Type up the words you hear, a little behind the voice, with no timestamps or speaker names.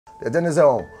The then say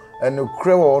oh and the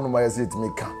crew on my seat me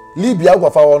ka. Libya go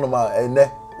fa on my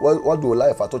what do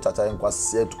life at chacha en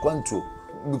kwase to kwanto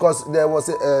because there was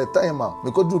a time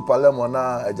me ko do parliament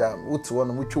na eja uti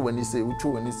won mu twu wani say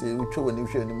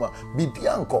hwe ni mu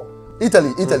bibia nko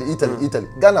Italy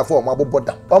Ghana for my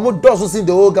boda omo doso see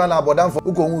the whole Ghana bodan for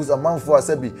uko hu a man for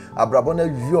asebi abrabo na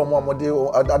wi omo amode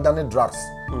adane drugs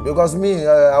because me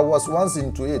I was once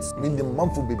into it mean the man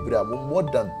for bibra more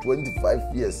than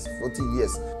 25 years 40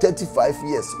 years 35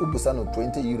 years ubusa no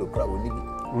 €20 kra woni bi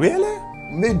really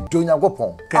me donya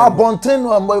gopon abonten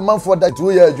no man for that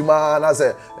 2 years adwuma na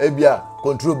say ebia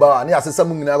control ba na asesa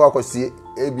mu nyina akwasie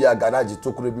ebia garage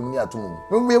tokoro bi mu ni atomo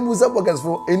me musa pockets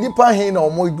for enipa hin na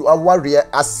omo aware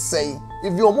asay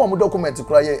if you omo document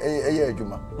kura ye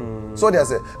adwuma so they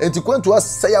say enti kwanto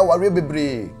asay aware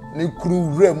bebre ni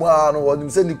kru rem a no won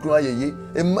say ni kru ayeye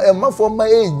emma for ma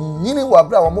nyini wa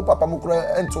bra omo papa mu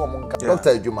kura enti omo nka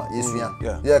doctor adwuma yesua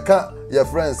ye ka your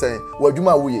friends say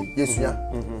wadwuma wuye yesua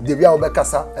de bia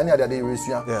obekasa ene ade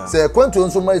yesua say kwanto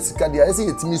nso ma sika dia ese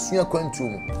yetimi sua kwanto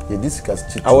mu ye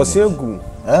discuss chit I was saying good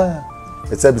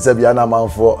it's a biana man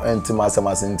for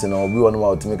antimasamas intino obi wonu ma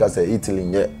otimika say Italy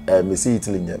nye me see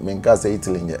Italy nye me nka say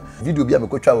Italy nye video bia me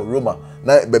kwatwa Roma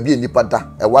na ba bia nipa da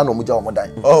e wa no muja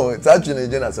omodan oh it's actually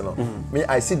Jonas no me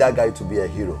I see that guy to be a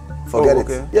hero forget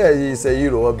it yeah he's a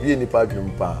hero or bia nipa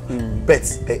dwumpa but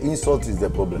the insult is the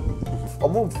problem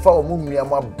omo fa omo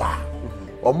miama ba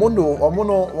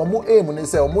omo aim ne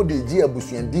say omo de ji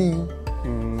abusuandin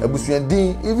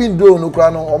abusuandin even though no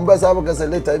kra no ombesa because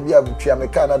later bia twa me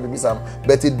kana be bisam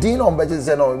but din ombeje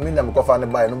say no me na me kofa ne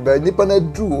buy no be nipa na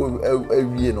dru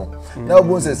awie no na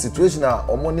obo say situation a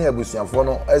omo ne abusuanfo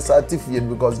no assertive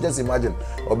because just imagine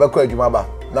obekọ adwuma ba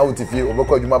na wotifie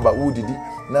obekọ adwuma ba wudidi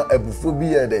na abufo bi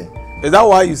ye dey. Is that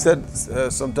why you said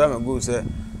some time ago say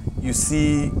you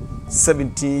see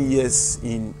 17 years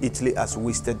in Italy as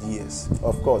wasted years?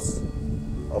 Of course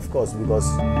because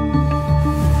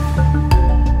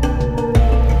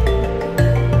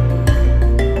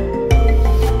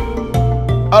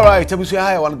all right, Tabusi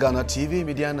High One Ghana TV,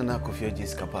 Mediana na Kofia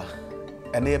Jiskapa.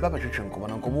 And they have a church and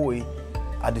Comancomoy,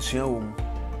 Addition womb,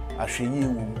 a shiny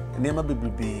womb, Nema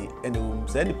Bibi, and the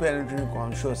wombs. Any parent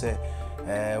can show say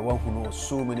one who knows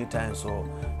so many times or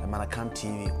the Manakan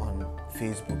TV on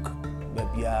Facebook.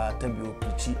 Baby, Tabu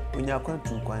Pichi, when you are going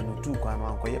to Quine, 2 Quine,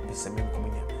 1 quiet Pissamin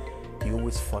Communia. He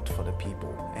always fought for the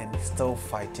people and still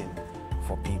fighting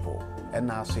for people. And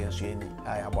now, so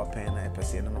I have a pen, I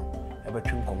perceive no.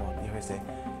 Everything come on, you say,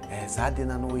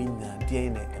 Sadin and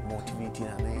DNA motivating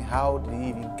and how do you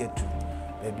even get to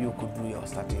maybe you could do your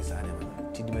status animal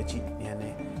Tidimachi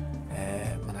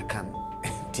Manakan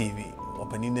TV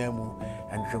opening name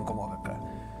and drink come on.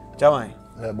 Jamai,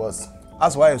 yeah, boss.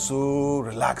 That's why you're so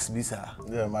relaxed, Bisa.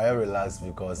 Yeah, my relaxed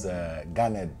because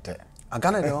Ghana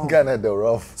the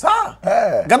rough. Sir,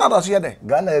 Ghana does you there?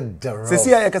 Ghana the rough.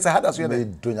 See, I can say, how does you there?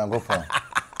 Do you go for?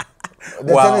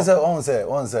 The thing is,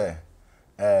 on say,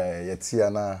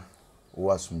 Yetiana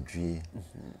was from G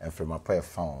and from a pair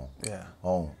found. Yeah.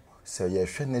 Oh, so you're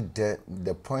showing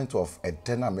the point of a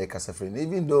dinner maker suffering,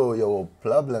 even though your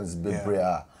problems be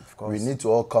brea, we need to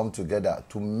all come together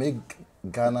to make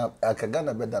Ghana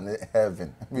better than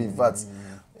heaven. In fact,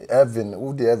 heaven,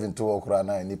 who the heaven to walk around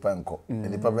in Nipanko, and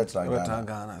Nipa better than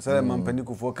Ghana. So,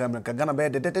 Mampanico for camera, Ghana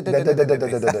bed,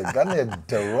 Ghana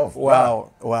the rough.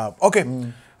 Wow. Okay.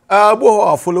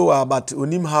 We'll follow but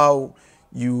unim how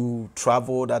you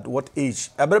traveled at what age?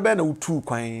 Everybody two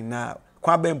coin na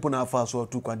kwabe mpuna faso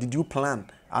two coin. Did you plan?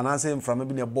 And I say from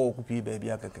maybe a ball kupi baby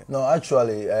akeke. No,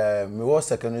 actually, me was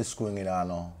secondary school in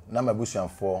Ano. Na me bush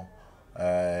for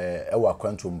ewa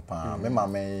kwantum pa. Me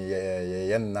mama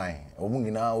yen 9.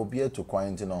 Omungina obi to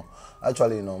coin no.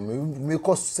 Actually, you know, me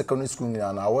course secondary school in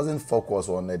Ano. I wasn't focused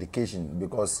on education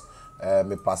because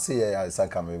me pass here as I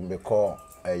can me call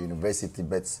university,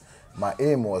 but my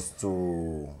aim was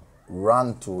to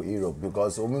run to Europe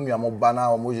because omimi amobana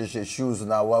omoje shoes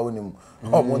na wa woni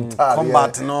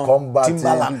combat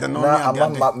Timbaland no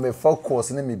na me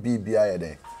focus na me bibia ye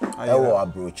dey e wo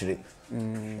abrochire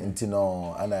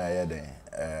ntino ana ye dey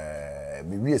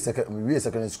me we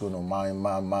secondary school no my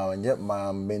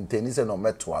maintain say no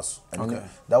metwas.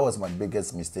 That was my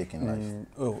biggest mistake in life.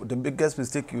 Oh, the biggest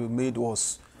mistake you made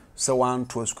was so one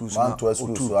to schools so have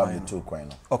the 2 coin.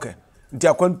 Okay, nti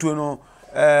akwantu no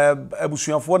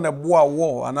abusuafo na boa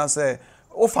wo ana say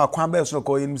ofa kwan be so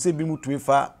ko yin say bi mutumi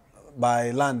fa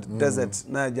by land desert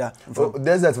na ja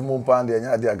desert mo pan de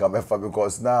nya de agamefa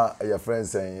because na your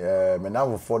friends say me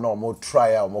na for no mo try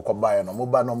a mo ko buy no mo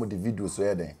ba no mo the videos so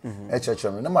here den e church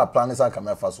me na my plan is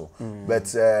akamefa so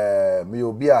but me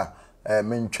obi a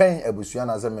mentwen abusua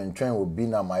na se mentwen obi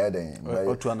na mayeden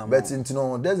but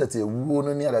intino desert ewu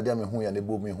no ni adade me hu ya ne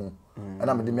bo me hu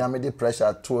ana me de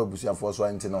pressure to abusua for so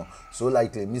intino so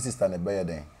like the sister na be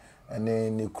yeden ene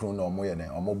ni kru na omo yeden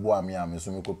omo bo ame ame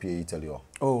so me copy Italy o.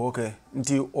 Oh okay.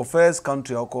 Nti o first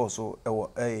country also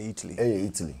Italy.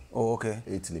 Italy. Oh okay.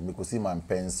 Italy me ko see man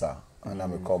pensa ana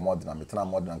me call modern me tena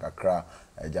modern kakra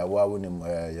ejawa wonim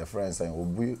your friends and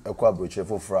obu ekwa abroche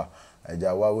fofra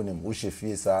ejawa wonim wo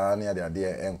hye saa na ade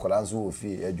enkola nso wo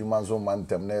fie adwuma nso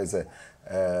mantem na ese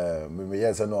me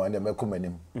yesa no ene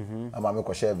mekomanim ama me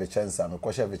ko share Vicenza me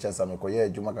ko ye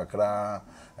adwuma kakra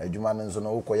adwuma nso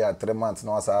no wo ko ye 3 months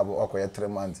na wasa abo ko ye 3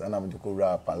 months ana me ko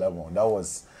ra Palermo. That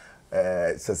was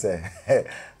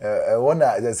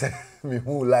wanna say me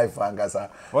who life angasa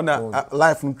wanna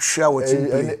life share what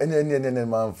you any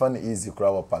man fun easy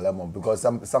crowd Palermo because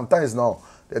sometimes no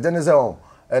then say oh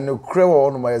and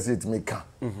crowd on my seat me can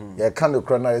ya can the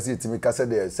crowd na seat me can say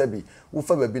there sebi wo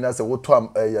fa ba bi na say wo to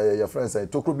your friends say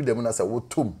to kro bi dem na say wo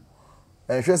tom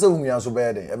and hwe say wo nyan so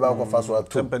be dey e ba ko fa so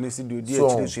atom company si do di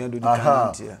actually so do di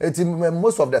can't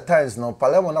most of the times no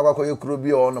Palermo na kwa kro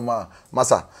bi on ma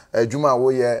masa adwuma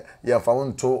wo ye fa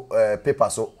wonto paper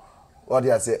so what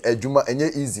they say adwuma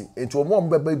enye easy enti omo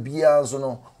mbeba bia so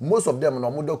no most of them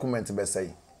no mo document be say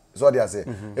so what they say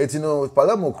enti no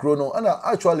Palermo kro no ana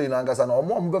actually na ngasa na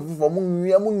omo mbeba fifo mo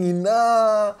nwia mo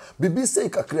nyina bibi say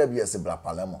kakra bia se bla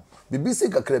Palermo BBC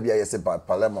kakra bia yese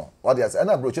Palermo what they say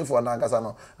ana broche for na ngasa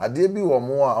no ade bi wo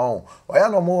mo a oya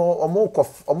no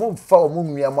omo fa omo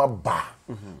nwia ma ba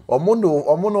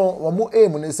omo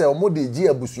aim ne say omo de gi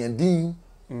abusuandin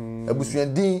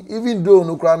abusuandin even though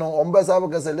no kra no ombesa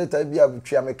abekase later bia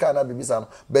twa meka na bibisa no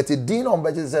but din no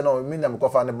ombeje say no me na me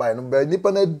kofa ne bai no be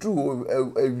nipa na dru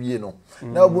awie no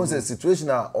na obo say situation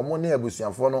a omo ne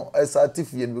abusuanfo no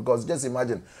certificate because just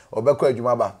imagine obekọ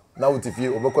adwuma ba na wotifie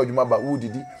obekọ adwuma ba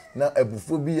wudidi na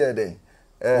abufo bi ye den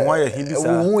won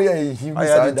ye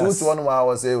hibisa to one ma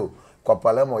was say kwa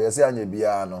Palermo ye say anya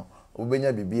bia no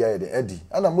obenya bibia ye de edi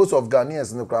and most of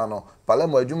Ghanaians no kra no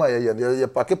Palermo adwuma ye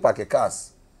pack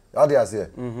cars. How do you say?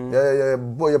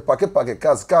 Boy, pack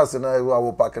cars na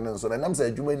wo pack no so na nam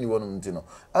say adwuma ni wonu ntino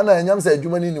ana anyam say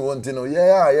adwuma ni wontino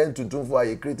ye tuntumfo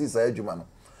aye criticize adwuma no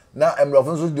na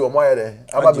emrofo so di omo ye de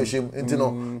aba behim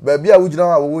ntino ba bia wo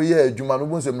gina wo ye adwuma no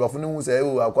bo so emrofo no hu say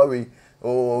o akwa we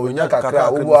o nya kakra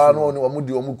wo ano no omo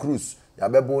di omo cruise ya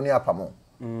bebo ni apamo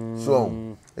so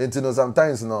ntino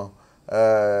sometimes no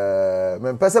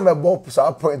me person me bop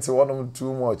so point one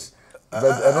too much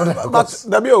but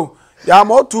dabio ya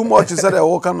more too much said the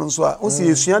work and so on see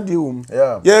esua de wom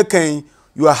yeah kan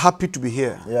you are happy to be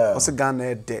here also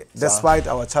Ghana there despite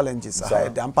our challenges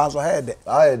ahead and pass ahead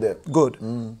good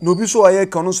no be so aye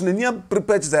kan so na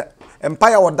prepare to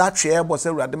empire what that share but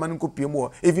say rade man ko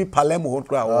piem even Palermo ho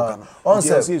kra wo kan on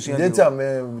say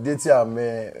data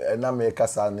me na me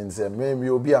kasa nse me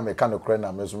obi a me kan kra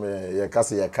na me so me ye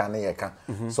kasa ye kan ye kan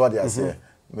so they say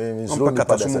me zero ni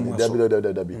pada say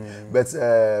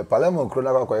but Palermo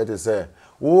krona kwa yete say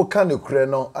wo kan kra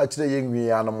no akire ye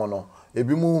nwi anom no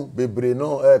ebi mu bebre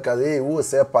no ka wo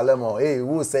say Palermo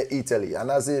wo say Italy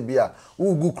and say bia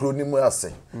wo gu kro ni mu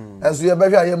ase enso ye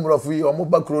behwa ye mrofu yi omo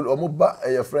ba kro omo ba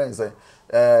your friends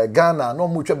Ghana no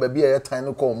mu twa ba bia ye tan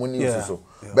no ko mo ni so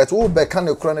but wo be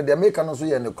kan kro no de make no so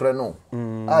ye ne kro no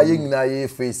ye nyina ye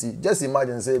face just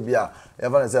imagine say bia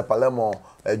even say Palermo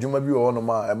adwuma bi wo no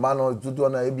ma ema no dudu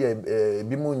na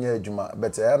ebi mu nya adwuma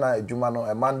but na adwuma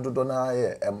no ema dudu na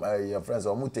your friends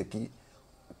omo take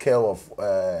care of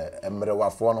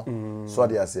emrewafo no so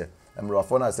they say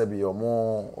emrewafo na say bi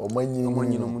omo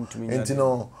anyini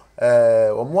entino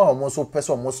omo so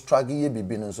person omo struggle ye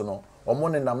bibi no so no omo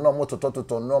ne nam na omo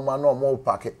totototo no ma na omo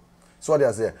pack so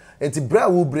they say enti bra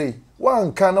wo bre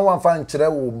wan kan na wan fa nkire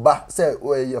wo ba say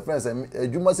your friends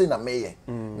adwuma say na meye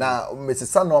na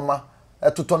mesisa no ma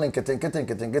etoto ne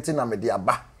nketen na me de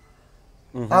aba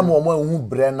ama omo hu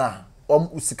bre na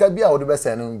sika bia wo de be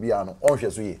say no bia no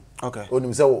onhwe so ye okay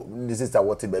onim say this is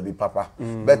what baby papa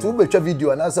but wo betwa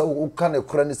video na say wo kan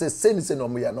ekura ni say no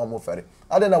mo ya no mo fere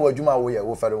ade na wadwuma wo ye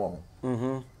wo fere wo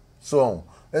so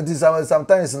it is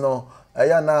sometimes no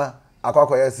aya na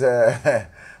akwakọ yes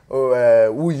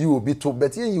wo yi obi to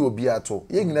but ye yi obi ato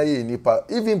ye nyina ye nipa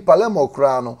even Palermo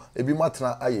kra no ebi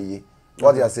matena ayeye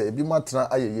what you say ebi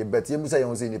matena ayeye but ye musa ye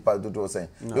ho say nipa dodo say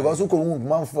because ko hu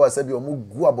manfo asabi omo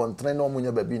gu abontre na omo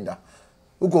nya babi nda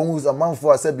uko hu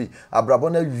manfo asabi abrabo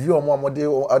na wi omo amode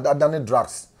adane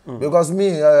drugs because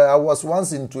me I was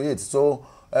once into it so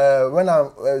when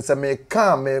I say me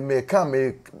come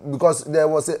because there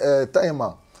was a time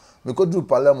me ko do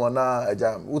Palermo na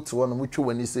aja uti won mu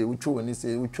twani say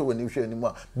hwe ni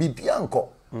mo bibia nko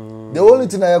The only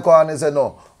thing I call and say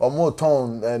no, or more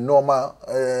tone normal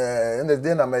and the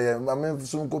dinner may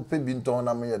soon go pay bin tone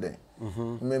a mere day.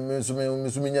 Miss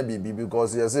Bibi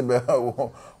because yes,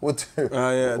 what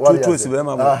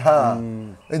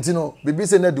and you know, Bibi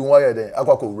said that do wire then I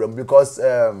could run because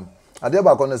I dare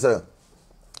back on say,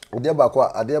 I dare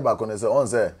back on say, on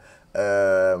say,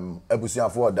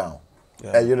 Ebusian 4 down,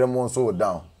 a year so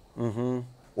down.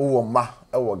 Oh, ma,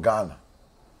 oh, Ghana.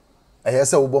 I hear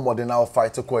so more than our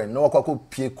fight to coin. No, I could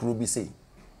pay Krubi say.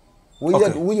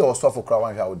 We also for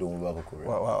Crown how do work.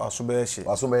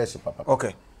 Papa.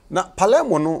 Okay. Now,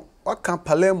 Palermo, no, what can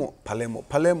Palermo,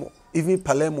 even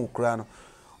Palermo crown.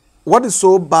 What is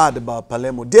so bad about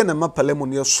Palermo? Dear Nama Palermo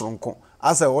near Sronko.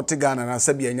 As I want to Ghana and I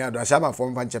said, Bianya, Ashama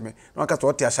from Vanchame. No, I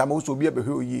what Ashama to be a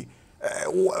behu ye.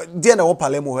 Dear no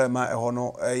Palermo, my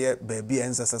honor, baby,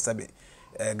 and Sasabe.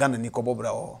 Ghana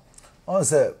Nicobobra or. On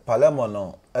say Palermo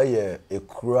no, a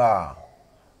cra,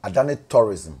 a done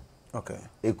tourism. Okay.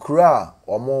 A cra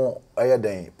or more a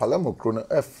day. Palermo Chrono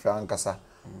F. Francasa.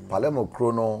 Palermo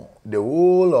Chrono, the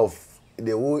whole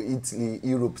Italy,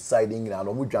 Europe side England,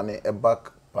 or Mujane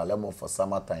back Palermo for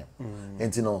summertime.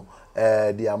 And you know,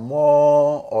 they are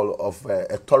more of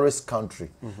a tourist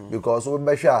country because we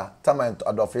measure time and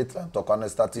Adolf Hitler to kind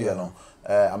of start you know.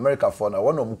 America for now,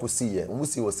 one of them see here. We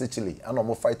see was Sicily, and no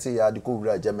more fighting here. The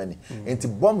cool Germany. Into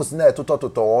bombs near to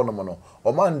one no,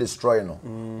 or man destroying no,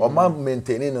 or man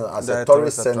maintaining as a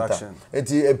tourist center.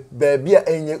 Into a baby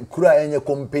any kura any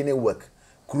company work,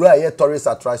 kura a tourist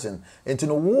attraction. Into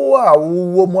no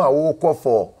wo call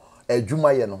for a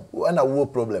Juma no, and a war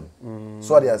problem.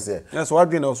 So what I say. Yes, what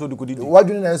do also do good? What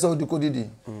do you also do good?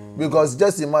 Because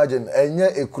just imagine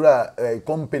a kura a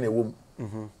company woman.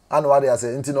 And what I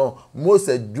say, you know, most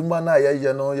Jumana,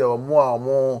 you know, your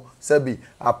more, Sebi,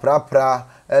 a pra,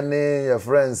 any your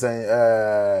friends,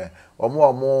 or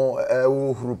more,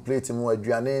 who plate more,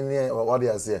 Gianni, or what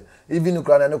I say. Even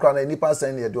Ukraine, any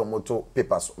person here do a motor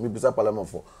papers, we be Palermo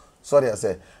for. Sorry, I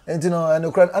say. And you know,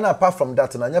 and apart from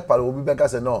that, and I will be back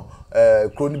as a no,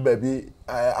 crony baby,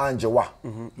 Angewa.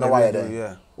 Now, why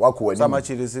then? Wako so much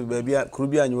is baby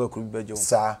Krubia and you could be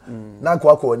sir. Na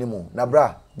kwako anymore. Na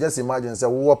bra, just imagine say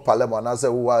wo Palermo and say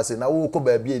wo say na wo ko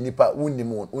baby nipa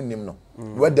unnim no.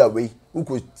 Whether way who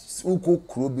could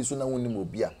Krubi so na unnim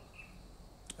obi a.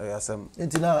 Ayasem.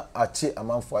 Intina ache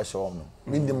amanfo ahye no.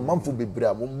 Mean the manfo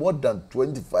bebra more than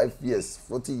 25 years,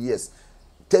 40 years,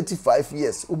 35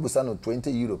 years. Ubusa no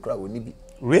 €20 kra woni bi.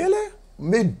 Really?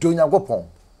 Me donya gopon.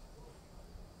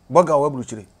 Boga we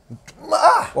bruchire.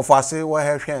 Of I say what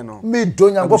hair channel. Me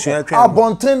donya gopon.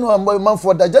 Abonten no man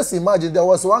for that. Just imagine there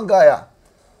was one guy.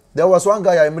 There was one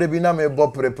guy maybe na me bo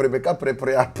pre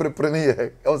ni.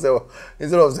 Also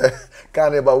instead of say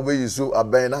can about we use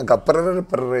aben na ka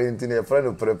pre into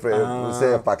friend pre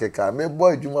say pakeka. Me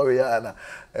boy juma we ya na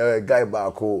guy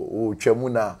ba ko o twemu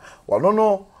na. Wono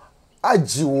no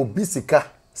agi obi sika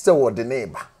say wo de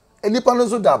neighbor. Enipa no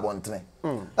so da abonten.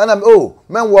 And I'm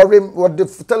men worry what the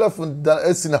telephone that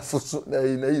is in a foot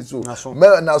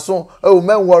na so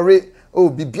men worry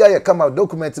bibia ye come out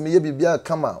document me ye bibia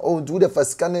come out do the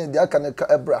first scanning the can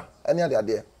ebra any other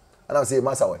there and I say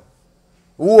master way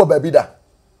who baby da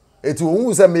it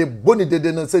who say me boni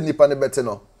dede no say nipa ne bete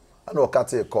no and o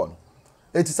cut e call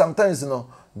it sometimes you know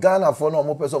Ghana for no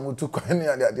more person who took any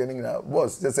other there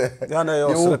boss just say Ghana yo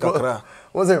sre kakra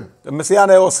what's him me say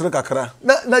Ghana yo sre kakra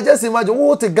na just imagine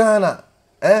what Ghana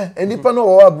enipa no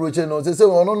wo abroche no say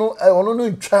ono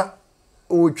no twa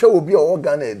obi o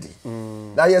Ghana edi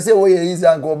na ye say wo ye easy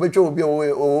and go betwa obi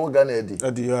o Ghana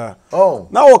edi yeah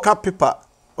na wo ka paper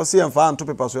o say emfa anto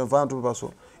paper so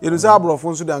you say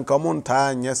abrofo so dan ka mo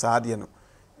ntaa nye sa ade no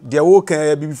de wo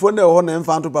kan bibifo na ho na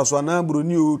emfa anto paper so na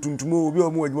broni o tuntum obi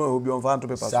o mo adwuma obi o emfa anto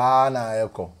paper so sa na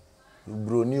eko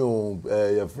broni o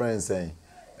your friends saying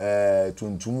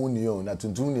tuntumu niyo na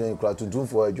tuntumu niyo kura tuntum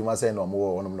for adwuma say no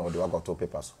mo wonom na ode wagoto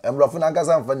papers emrofo na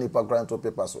nkasa mfa nipa kura to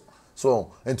papers so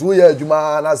entu ye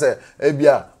adwuma na say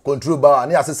ebia control ba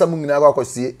na asesam ngina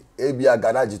akwakosie ebia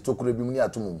garage to kura bi mu ni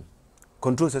atomu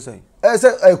control say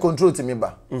say control ti me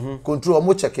ba control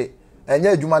mo cheke enye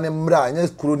adwuma ne mra enye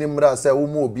kuro ne mra say wo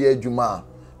mo obi adwuma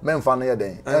memfa no ye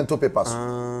den ento papers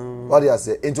what you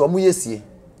say entu omo yesie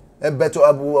beto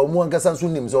abu omo nkasa nso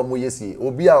nim so omo yesi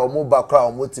obi a omo ba kra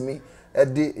omo timi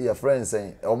edi your friends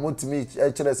say omo timi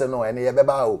kire say no ene ye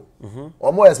beba o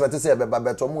omo expect say beba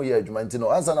beto omo ye adwuma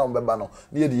ntino ansa na omo beba no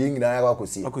na ye de yingina ya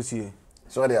akosie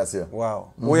so dey say wow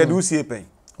wo ye do sie pen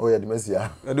o ye de mesia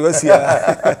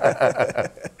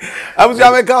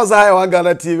abuja me ka say wa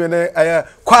Ghana TV ne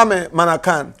Kwame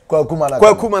Manakan Kwaku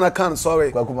Manakan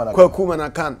sorry Kwaku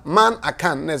Manakan man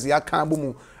akan nes ya kan bu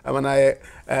mu amana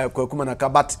Kwaku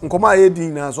Manaka but nkoma ye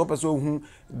din na so person hu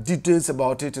details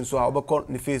about it so obekọ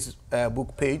ne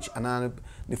Facebook page and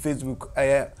the Facebook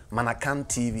Manakan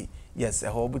TV. Yes,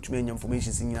 a whole bunch of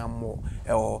information in your more.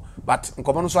 But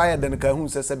nkoma no so aye den ka hu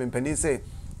se penny say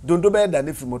don't do better than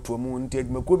if you to moon take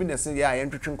me ko bi na say ya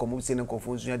entwetwe nkomo si ne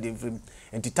nkofo nso ya dem free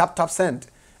and tap send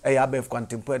abef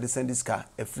contemporary send this car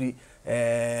a free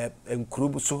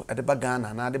nkrubu so at the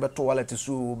Ghana na de beto wallet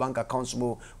so bank accounts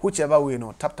mo whichever way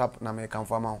no tap na me kan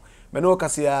fama me no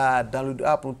kasi ya download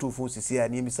app no two phones si ya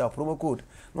ni bisa promo code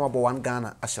no abo 1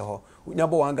 Ghana ahye ho unya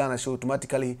abo 1 Ghana show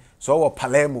automatically so wo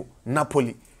Palermo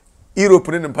Napoli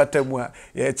Europe ne mpata mu a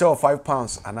ye che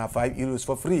 £5 and €5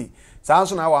 for free. So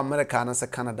now America na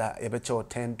Canada ye be che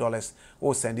 $10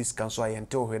 o send this cancel aye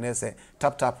until we na say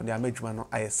tap ne amedwuma no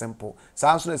aye simple. So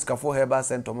na skafo heba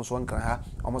center mo so nkran ha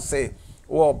omo say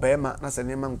wo bema na se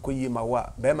ne man koyi ma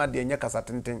wa bema de nya kasa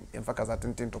tenten emfa kasa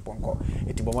tenten to ponko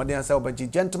eti bomoden say obanji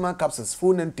gentleman capsules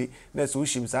full nenti na so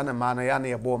shim sa na ma na ya na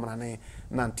ye bo mra ne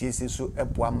na ntiese so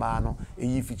eboa ma no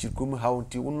eyi fichikumu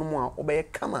haunti unum a obeye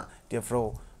kama de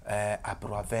fro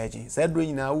Apro Virgin. Said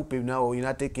we now upe now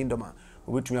United Kingdom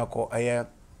obetumi akọ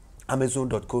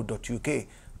amazon.co.uk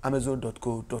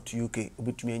amazon.co.uk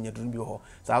obetumi anya dun bi ho.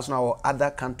 Sa so na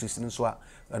other countries nso a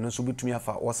no so obetumi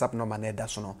afa WhatsApp number na eda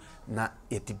so no na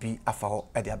yetibi afa ho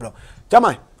e de abro.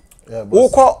 Jamai. Wo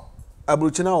ko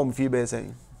abrochi na wo mfi be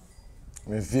sen.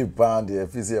 Me feel pound the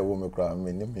fisi a woman cry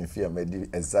me feel me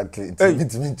exactly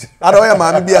intimate. I don't hear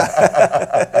mommy bia.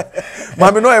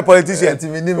 Mommy no a politician.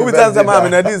 Who tells the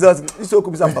mommy na this is so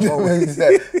kubisa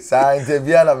papa. Sa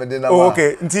interview na me dey na.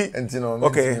 Okay, nti no.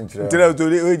 Okay. Nti na to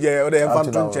we je o dey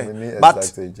fan tonche.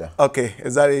 But okay,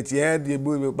 exactly. Yeah,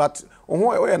 but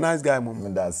oh a nice guy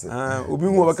mom. That's it. Obi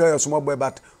hu obeka your small boy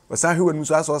but osan he wonu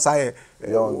so aso say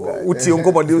uti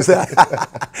onkobode say.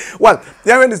 Well,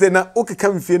 yeah when say na okay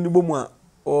come fie ni bomu a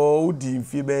o udi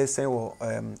fie be say wo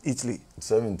Italy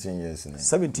 17 years now.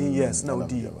 17 years now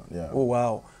udi. Oh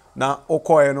wow. Na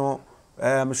okoe no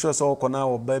I'm sure so okona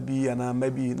wo baby and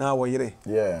maybe na wo yire.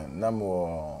 Yeah, na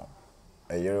mo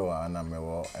a year wa na me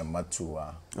wo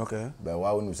ematuwa. Okay. But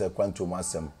wa wonu say kwanto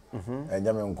masem.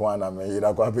 Enya me nko na me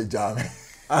yira kwa beja me.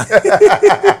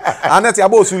 Aneti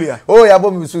abo sulia. Oh ya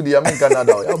bo mi sulia me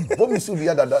Canada. Ya bo mi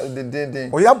sulia da den.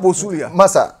 Oh ya bo sulia.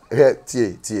 Masa he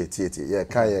tie. Yeah,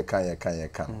 kan.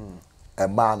 E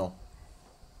ma no.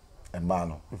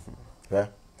 Yeah.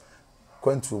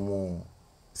 Kwanto mu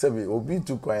sebi obi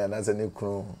tu kwan na se ne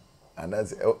kru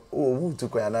anase owu tu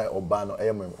kwan na oba no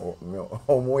eyem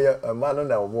omo ya ma no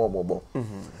na omo obobo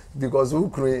because who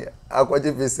kru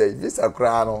akwaje visa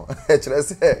kra no e kire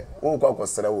se wo kwa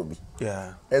kwosere obi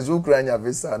yeah ezu kru anya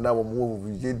visa na omo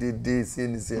ye de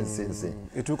sen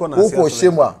etu ko na se wo ko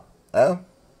shema 4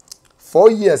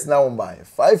 years now by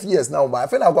 5 years now by I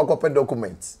feel like akwa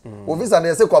document wo visa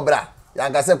na se kobra ya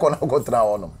nga se ko na ko tra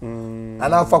wono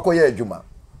ana afa ko ye adwuma.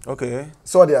 Okay.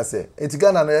 So they say, it's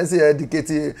Ghana no say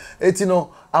educate it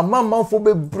no amamman for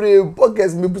be brave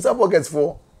pockets me busa pockets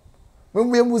for.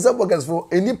 Me busa pockets for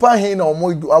enipa hin na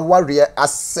omo aware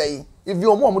asay. If you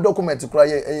omo document cry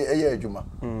eh adwuma.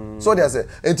 So they say,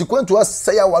 enti kwantu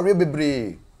asay aware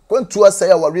bebre. Kwantu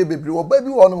asay aware bebre. Oba bi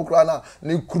wo no kra na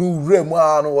ne kru rem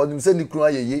a no wo say ne kru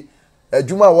ayeye.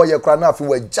 Adwuma wo ye kra na afi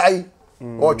wa jai.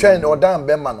 O twen o dan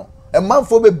be ma no. A man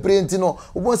for be brain no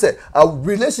we say a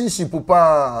relationship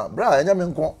pa bra enya me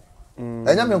nko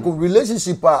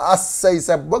relationship asay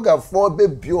say boga for be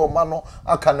bio ma no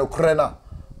aka no kre na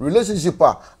relationship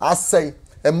asay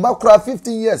e makra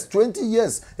 15 years 20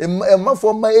 years e ma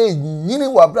for ma nyini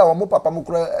wa bra wo papa mo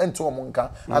kra ento wo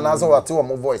nka anaza wate wo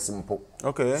voice mpo.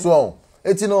 Okay, so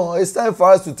it's time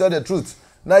for us to tell the truth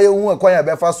na ye hu akwan ya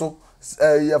be fa so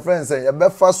your friends say ya be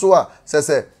fa so a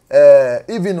say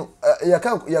even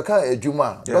yaka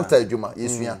ejuma doctor ejuma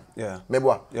yesua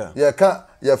mebwa yaka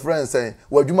your friend say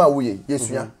wadwuma wuye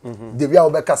yesua de bia wo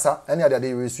be kasa ene ade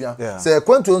yesua say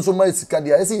kwantu nso ma sika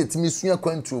dia say yetimi sua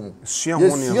kwantu mu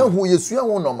yesua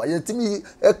hu no ma yetimi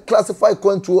classify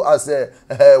kwantu as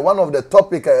one of the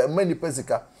topic many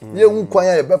pesika ye hu kwan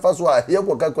ya be fa so a ye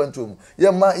kwa kwantu mu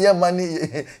ye ma ni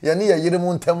ye ni ye yire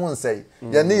mu ntemu nsei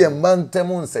ye ni ye man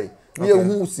ntemu nsei. Okay.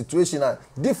 Who situation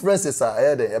differences are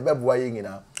here there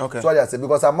okay. So I say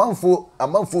because a man for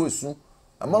soon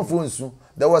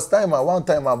there was one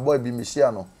time a boy be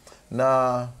Michiano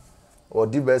na or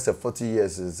the best 40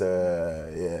 years is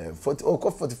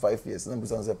 45 years na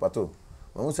busan say pato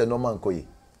won say no man koyi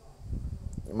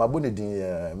mabone din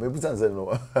me busan say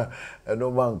no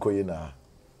man koyi na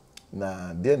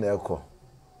de na ekọ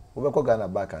wo be ko Ghana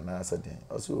back na asade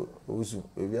also obusu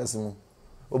ewiasemu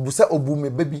obusa obu me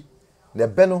baby ne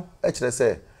beno e kire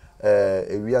se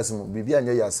ewiase mu bibi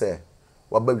anya ya say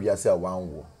waba wiase a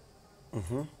wanwo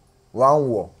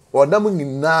wanwo odam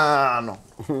nyina no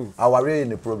aware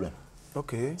ni problem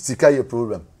okay sika ye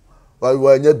problem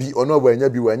wanya bi ono wanya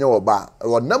bi wanya oba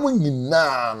odam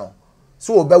nyina no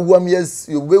so obawuam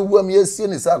yes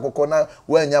ni sa akoko na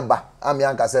wanya ba ami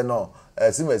anka say no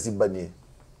simasi bani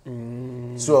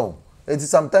so it is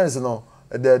sometimes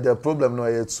the problem no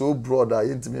it's so broad that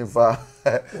intimate for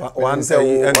one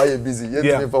say why you busy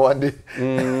intimate for one day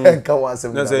and come once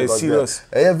serious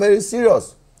very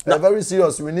serious very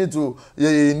serious we need to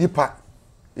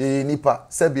nipa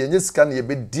sabi enye sika na ye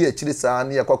be di akiri saa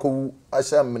na yakwakowu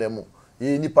ahya mmeremu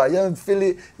nipa yan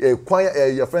feel kwan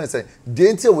your friend say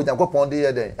de ntie wo Nyankopon de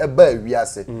ye den e ba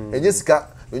wiase enye sika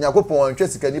Nyankopon antwe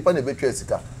sika nipa na be twa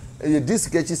sika ye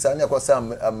disikechi saa na yakwasa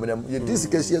amrem ye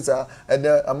disikechi saa and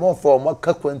among for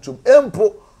maka kwantum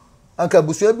empo anka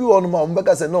busua bi wonu ma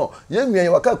mbeka say no ye nwan ye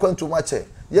waka kwantum ache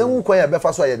ye hu kwan ya be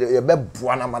fa so ye be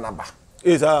boa na manaba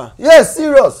yes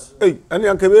serious ani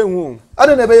anka be hu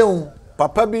ade na be hu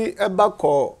papa bi eba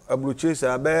ko abruche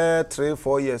sa be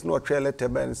 3-4 years no twa letter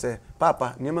ben say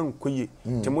papa niema nkoye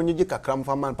ti monyegi kakram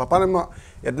fa man papa no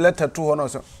ye de letter to ho no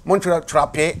so monchira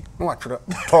trape no watchira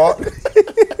to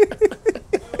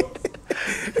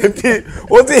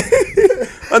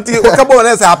Oti okabo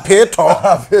na say apeto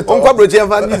onko abrochi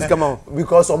ever needs come on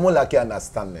because omo like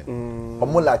understanding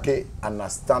omo like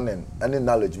understanding and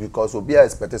knowledge because obi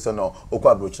expectation no okọ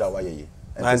abrochi awaye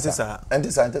antisa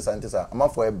ama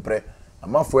for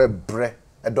a bre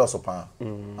edoso pa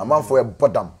ama for a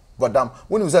bodam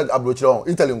when you say abrochi on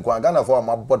Italy nko Ghana for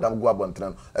ama bodam go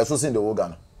abontran eso sin the whole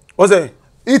Ghana o say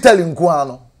Italy nko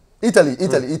ano Italy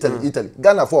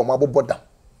Ghana for ama bodam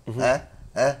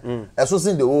eso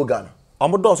sin the whole Ghana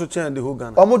Omo dosu chen the whole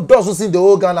Ghana. Omo dosu sin the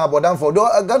whole Ghana bodam for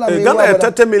Ghana Ghana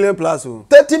 30 million plus.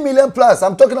 30 million plus.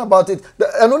 I'm talking about it.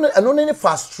 And only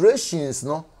frustrations,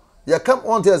 no. You come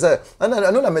on to say, and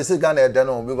I know message Ghana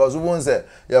no because we won't say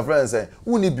your friends say,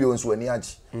 "Uni be on swani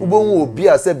aji." Ubon be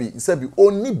a sebi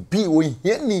only be we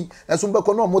ni and some back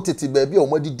no moteti baby or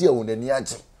modi dear on any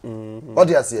aji. What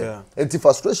do you say? It's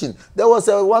frustration. There was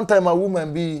one time a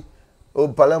woman be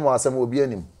Palermo asem obi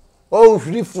anim. Oh,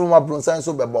 free from a bronze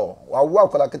so bebo. I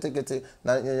walk like kete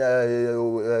na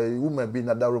woman be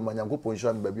na that room and go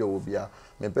position baby obia.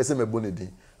 Me pese me bonidi.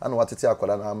 And what it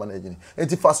akola na managing.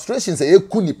 Enti frustrations e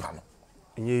kunipa no.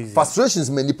 Frustrations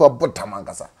me nipa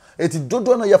botamangasa. Enti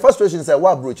dodo na your frustrations e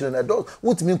wa broach na do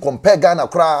what mean compare Ghana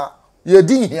kra. Ye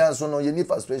din here so no ye need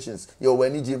frustrations. Ye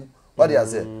wani jim. What do you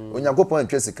say? Onyankopon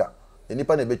ntwe sika. E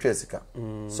nipa na be twe sika.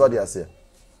 So do you say?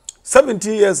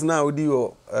 70 years now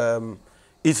do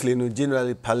Italy no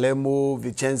generally Palermo,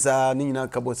 Vicenza, Nina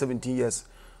Cabo 17 years.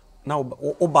 Now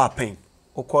oba pain.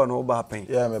 Oko no oba pain.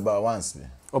 Yeah, me ba once me.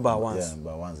 Oba once. Yeah,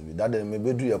 ba once me. That day me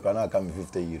be do your kana come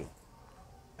 50 euro.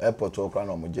 Airport o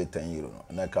kana mo je 10 euro no.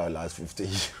 Na ka last 50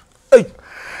 euro. Hey.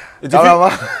 It's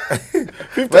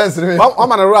 50.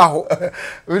 I'm on a raho.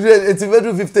 It's be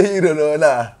do 50 euro no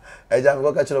na. Eja me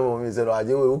go ka chiro mo say no aje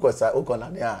we uko na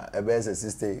ne a e be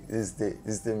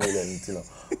 60 million ntino.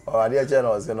 O ade e che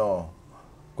no say no.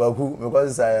 Kwaku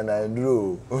because I na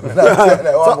nduro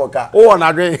na waboka o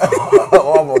na dwen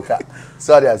waboka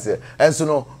sorry I say and so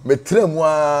no me tremu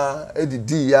a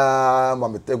edidi ya ma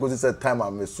me take go say time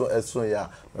am so ya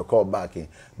me call back in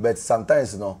but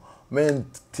sometimes no me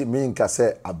nka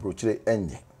say abrochire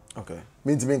enye okay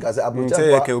me nka say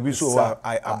abrochire okay obi so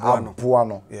aboa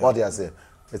no what do you say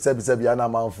it's a be an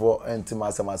amount for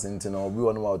antimasamas intino obi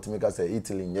wonu ma otimika say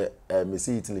Italy nye me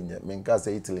see Italy nye me nka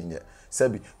say Italy nye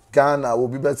sebi Ghana will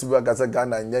be better to gasa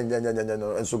Ghana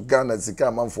and so Ghana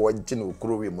sika man for jino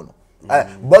okro we mu no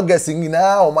burgers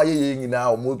nyina o maye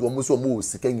nyina o mu so mu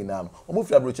sika nyina no o mu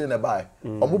fi abroche na buy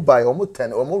o mu buy o mu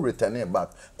ten o mu return back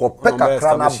ko peka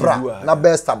kra na bra na be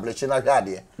establish na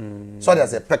hade so there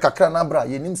say peka kra na bra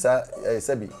yenim sa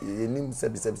sebi yenim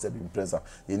sebi impressor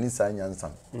yenim sa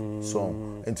nyansa so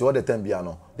into all the time bia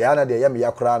no the ana de yam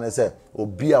yakra na say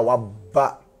obi a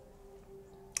waba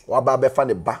be fa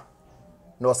ne ba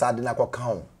no sad na kwa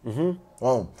kan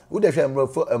wo de hwe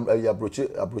for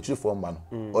abrochi for man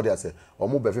o de say o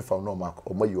mo be fa no mark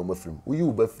o mayi o ma free wo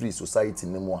you be free society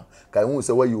ne mo a kai hu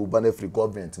say why you ban free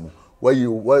government mo why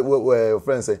you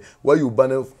friends say why you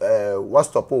ban what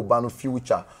stop o ban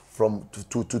future from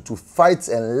to fight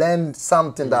and learn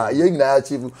something that you na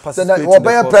achieve. So that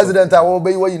obey president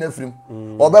obey what you know from.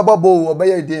 Obey babo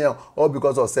obey dey all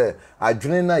because of say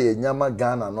adwene na ye nyama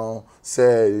Ghana no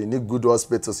say you need good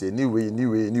hospitals anyway na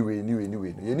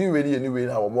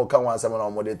omo kan wan say na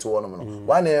omo dey to no.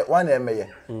 One emeye.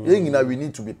 Yengina we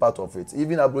need to be part of it.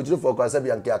 Even abroad for kwase bi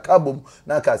anke akabom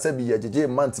na ka say bi yejeje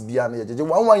month bia na yejeje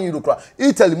 1 euro kra.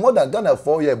 Italy more than Ghana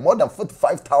 4 years more than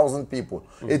 45,000 people.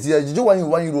 It's yejeje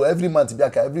 1 euro every month bia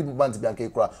kra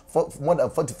more than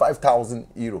 45,000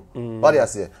 euro. What do you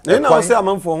say? Na say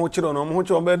amanfo ho kire no ho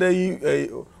kire obeda yi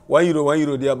 1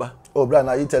 euro dia ba. Oh bra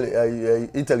na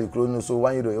Italy krono so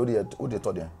 1 euro o de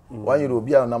to dem. 1 euro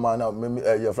bia na ma na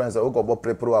your friends o go bo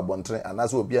prepare abontre and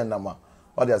as obi na ma.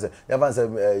 What do you say? You haven't said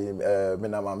me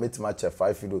na ma meet match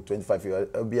 5 euro 25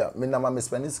 euro bia me na ma me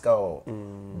spend this car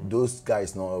those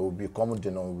guys no will be common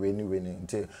no winning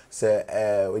until say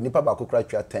nipa ba kokra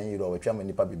twa 10 euro we twa me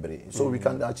nipa bebre so we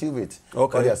can achieve it.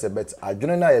 Okay. What do you say? But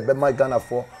adwene na ye be my Ghana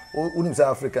for unim say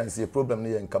Africans see problem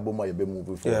ne nkabo ma ye be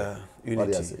move forward. Yeah,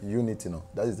 unity. Unity no.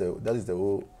 That is the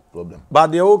whole problem.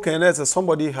 But the okay is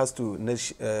somebody has to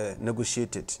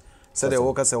negotiate it. So the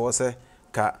worker say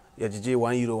ka yejeje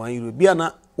 1 euro bia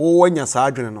na wo wanya sa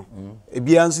adwene no e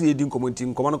bia nso ye di nkomonti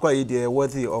nkomo no kwa ye dey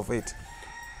worthy of it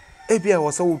e bia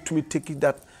wo say to me take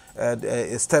that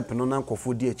step no na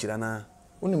nkofo di akira na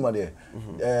unima de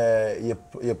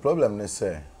ye problem ne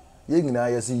say ye nyina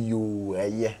ye say you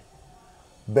eye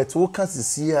but wo can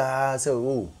see say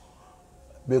oh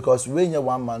because when you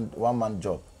one man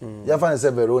job you find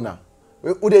say Verona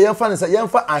we dey yan fan say yan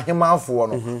fa ahemanfo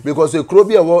no because e kro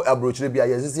bi e wo abrochire bi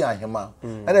ayesisi ahema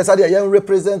and then say yan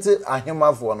represent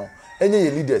ahemanfo no any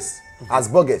leaders as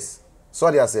burgers so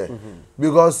they say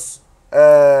because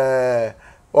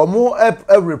omo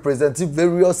representative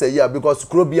various year because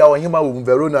kro bi ahema wo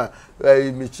Verona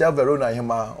Michel Verona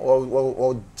ahema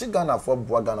or Ghana for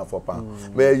Ghana for pa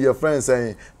me your friends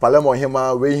saying Palermo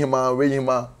ahema we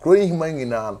hima kro hima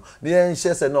nyina no dey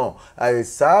share say no I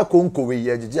sa konko we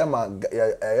yeje ma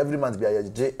every month bi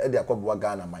yeje e dey akọbwa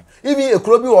Ghana man even e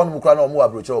kro bi won mu kra na omo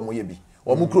abroche omo ye bi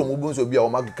omo kro mu bonso bi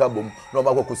omo agika bom na omo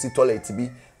akokosi toilet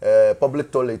bi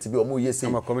public toilet bi omo ye say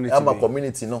ama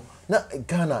community no na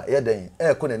Ghana ye den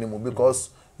e ko nanimu because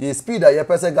the speed that ye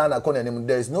person Ghana ko nanimu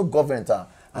there is no government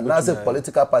and that's a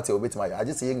political party obet my I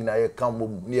just say na ye kan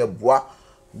mom near boa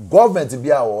government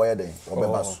bia wo ye den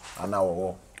obeba so ana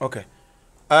wo. Okay.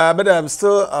 But I'm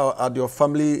still at your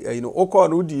family you know oko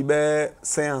no di be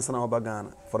science na oba Ghana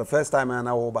for the first time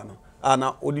na wo ba no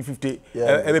ana odi 50 e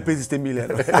pay 60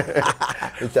 million.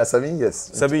 It's 7 years.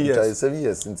 7 years. 7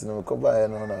 years since no ko ba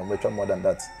no we try more than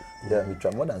that. Yeah, we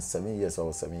try more than 7 years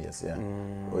or 7 years, yeah.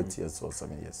 8 years or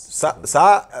 7 years.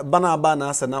 Sa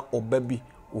bana sa na obabi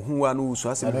Uhuwa no so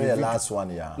as the last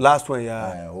one, yeah. Last one,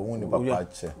 yeah. Only papa.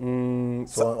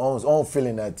 So on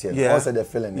feeling that here. Once they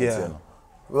feeling it here.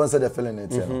 Once they feeling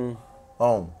it here.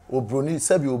 Obroni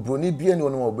sebi obroni bi eni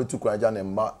onu obetu kwaja na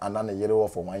mma anana yere wo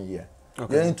for 1 year.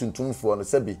 Yen tuntum fo no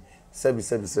sebi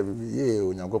ye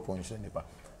Onyankopon hye nipa.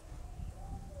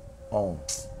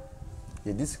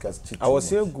 Ye discuss cheat. I was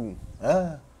here good.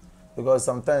 Because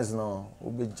sometimes no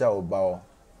obeja oba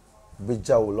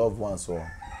obeja o loved ones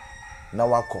or na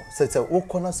wako say o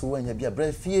kona se wanya bia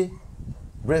brefie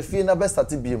na best start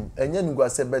biem enye nugwa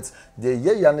say bet the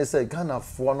ye ya ne say Ghana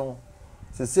fo no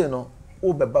say no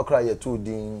o beba kra ye to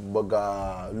din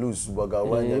boga loose boga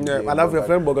wanya I love your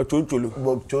friend boga choncholo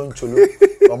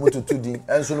omutu to din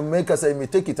and so make us say me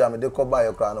take it am dey ko buy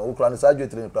your kra no o kra no sa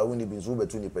dwetire kra woni bi so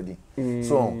betu ni padi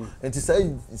so enti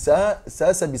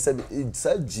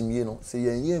say jimie no say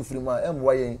yen frima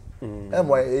emwa yen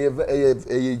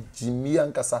jimie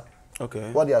ankasa.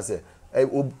 Okay. What do you say?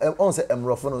 On say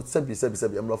emrofono sebi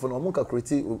emrofono omo ka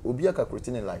create obi ka create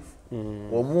in life.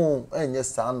 Omo enye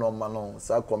sa normal no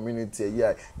sa community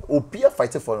here. Obi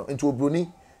fight for into obroni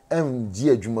gi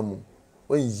adwuma mu.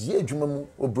 When ye adwuma mu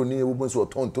obroni wo so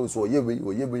tonto so ye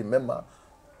we member.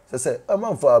 Say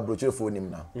am for abroche for nim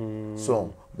na.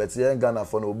 So but ye Ghana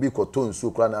for no obi ko ton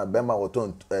so kra na bema wo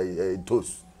ton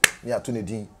toast. Ni atuni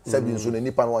din sebi nso na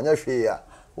nipa no anya hwe ya.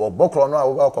 Wo bokro no a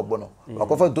wo akọbọ no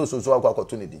akọfa doso so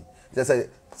akọto ne di say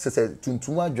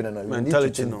tuntum adwene no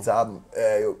mentality no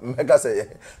mega say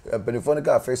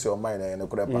benefonical face your mind na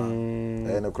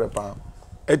krepa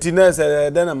etiness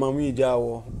then amamu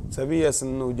ijawo 7 years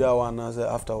no jawo na say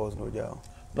afterwards no jawo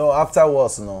no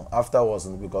afterwards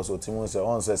because otimu say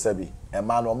on say sebi e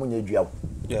man omunye dua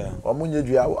yeah omunye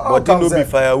dua body no be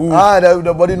firewood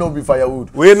the body no be firewood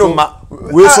we no ma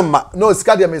no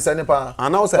skadi me send pa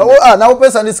now say now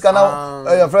person this can now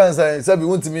your friends say sebi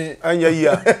want me anya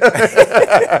here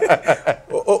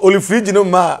only fridge no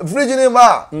ma. Fridge ni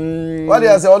ma. What do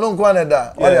you say? Onu nko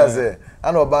aneda. What do you say?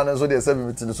 Ana oba no so dey say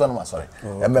me to so no ma sorry.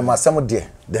 E me masem de.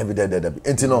 Debi.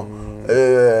 Enti no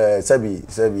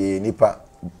sabi nipa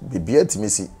bibia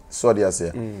timisi so dey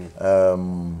say.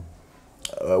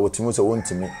 Wotimi so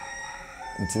wontimi.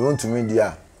 Nti wontimi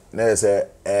dia na say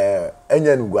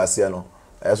enya nuguase no.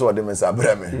 Eso ode me sa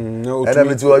breme. Ena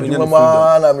me ti wadwuma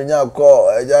ma na me nya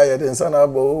ko eja ye den sana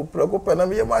bo preocupa na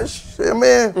me ma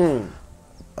sheme.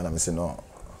 Ana me se no.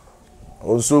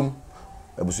 Osum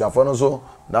ebusuafo no so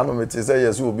na no me ti say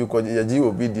yesu obi ko ye gi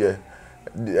obi de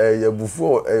ye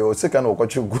bufu o seka na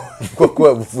okotwe ko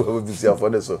abufu ebusuafo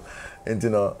de so. Enti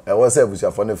no e was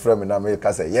ebusuafo ne frame na me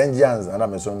ka say yenje anza na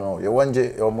me so no ye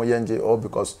wonje e omo yenje all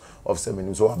because of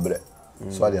semini so abre.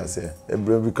 So they say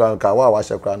every can wa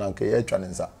shekra na nke ye twa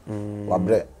nsa wa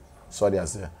bre so they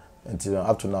say until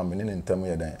up to now me ne ntem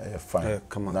ye dan fine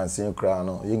na sin kra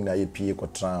no ye ngina ye pie ko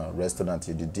tran restaurant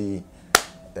ye didi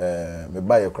me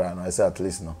buy kra no I say at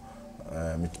least no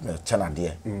me chana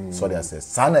de so they say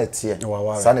sanity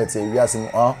we asim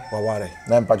waware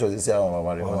na mpacho say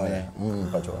waware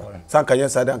mpacho waware sanka ye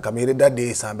sada nka me that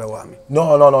day san be wa me no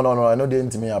I know they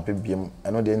intimi happy biem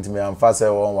I know they intimi am fa say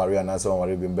won ware na say won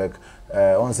ware biem back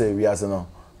on say we as no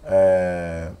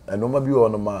no ma bi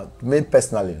on ma me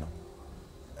personally no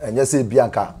and you say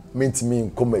bianca me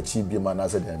come achieve bi man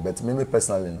as but me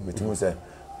personally no me say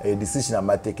a decision I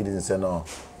might take it and say no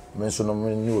me so no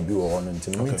me ni obi wo on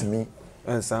me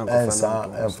and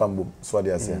fambo so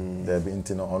they say there be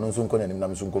intino on so nko na na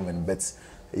me so nko men but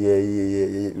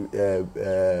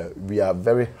we are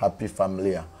very happy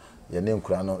family ye ne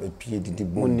nkura no epie didi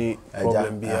bo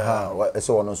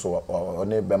so ono so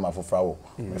one be ma fofra wo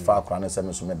me fa akura no se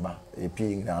me so me ba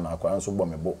epie ngina na akura so bo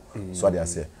me bo so they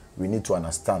say we need to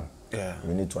understand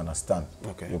we need to understand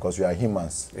because we are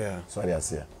humans so they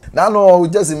say now no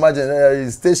just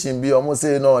imagine station be almost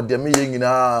say no de me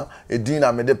ngina edin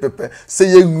na me de pepe say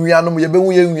ye nnuanom ye be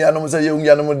hu ye nnuanom say ye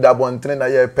nnuanom da bontre na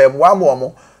ye pem wa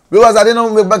mo because I didn't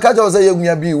know back I say you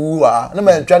be woo na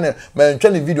me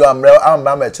ntwa ne video am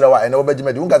kire wa ene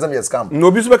obegime de unka say me scam no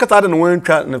obi so be kata de no wan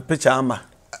twa ne picture ama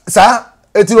sa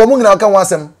eti wo mu ngina kan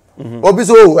wasem obi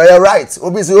so you right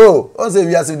obi so on say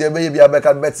we as dey be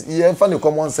abeka bet ye fa ne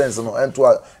common sense no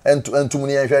entu mu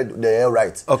ne hwe dey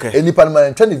right enipa no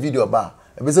man ntwa ne video ba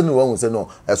ebe se no wan say no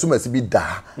esuma si bi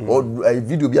da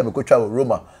video bi amekotwa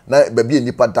Roma na ba bi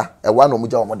enipa da e wa no mu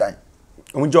ja omo dan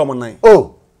omo ja omo nan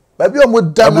baby omo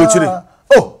dana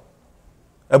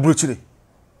abruchire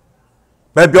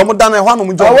baby omo dana ho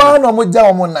no mo ja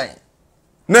omo nan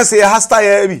na say hasta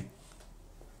ya bi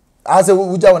ase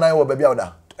wuja wonan wo baby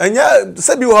awda enya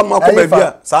se bi ho ma ko baby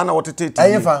a sa na wotete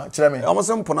enyefa kire me omo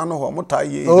se mpona no ho mo ta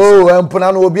ye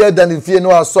mpona no obi ada ne fie no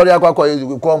asori akwa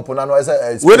ko mpona no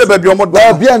ese we de baby omo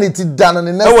dana baby an ti dana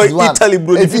ne next one Italy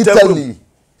bro ni Italy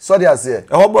so they say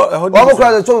omo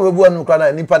kra so we bu anu kra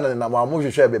na nipa na mo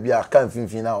hwehwe baby a kan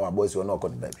finfin na wa boys we no akọ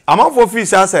baby amafo fi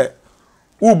say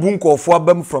ubu nkofo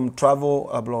abam from travel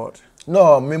abroad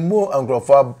no me mo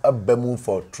nkofo abam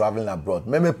for traveling abroad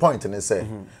me point ne say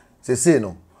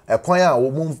no ekwan a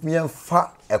wo mu mfa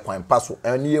ekwan paso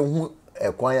ene ehu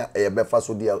ekwan a ye be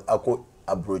faso dia akọ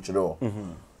abroad chiro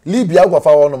Libya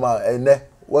gwafa wono ma ene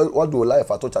what do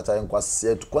life ato chacha nkwa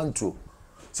set control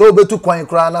so betu kwan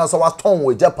kra na so waton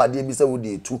we japade bi se wo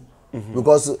de etu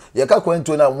because ye ka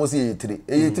kwanto na mo se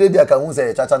yetire dia ka hu se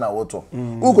ye chacha na woto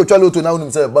ukotwa loto na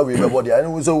unum se ba we be body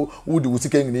ane so wo de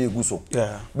wusika ngina egu so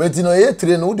but no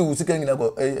yetire no wo de wusika ngina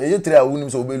ko yetire a unum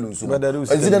se wo be lusu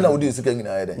ezina na wo de wusika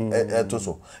ngina ye den eto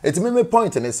so etime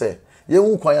point ne se ye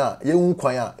hu kwan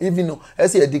a even no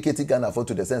as you educate Ghana for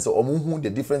to the sense of the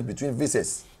difference between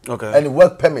visas and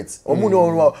work permits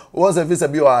no once a visa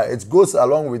be it goes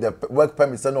along with the work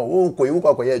permits no ko ye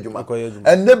adwuma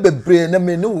and ne bebre na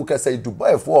me no ka say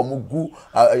Dubai for gu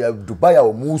Dubai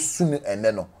a mu sunu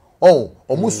ene no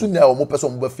omusu na omu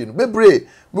person mo ba fie no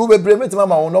bebre metima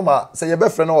ma no ma say ye be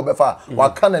frɛ na obefa wa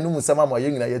kan anu musema ma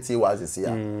ye nyina ye tie wa asese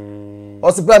a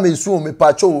osipra me su me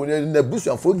pacho na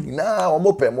busuafo nyina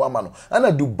omo pɛ mo ama no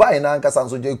ana Dubai na ankasa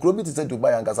nso je kuro bi ti say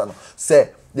Dubai ankasa no say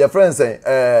their friends say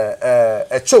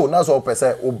show na so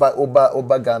pɛ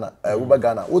oba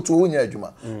Ghana otu onya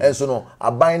adwuma enso no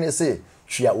aban ne say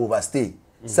hwia overstay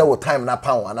say wo time na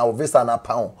pound and our visa na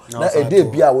pound na e dey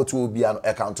bia wotu obi an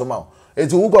account ma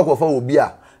eti wo kwa fa obi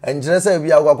a enjire say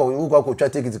bia wo kwa twa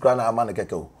ticket kra na ama ne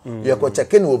keke o ye ko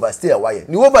check in overstay why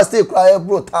ni overstay kra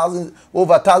bro 1000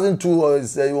 over 1002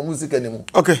 say wo music animu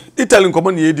okay Italy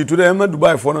nkomo ne edi to dey ma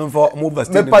Dubai for no for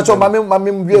overstay me pacho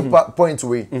mame wie point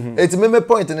we eti me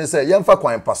point ne say ye mfa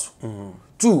kwan paso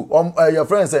two your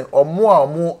friends say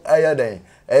omo aye den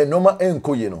normal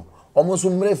enkoye no almost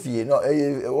umrefie no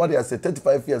what they say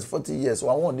 35 years 40 years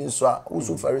one want this so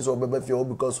also ferry so bebe fie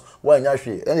because when ya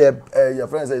hwe your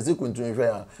friends say sekuntu hwe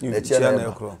ya e che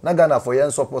na Ghana for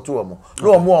yen support omo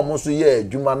no omo so ye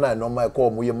adwuma na no ma call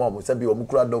omo ye ma omo say bi omo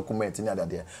kura document ni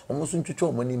adade omo so ntwetwe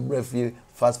omo ni mrefie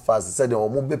fast say dem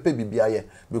omo bepe bibia ye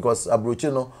because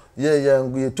abrochi no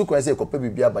ye two can say kope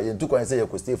bibia ba ye two can say ye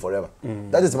could stay forever.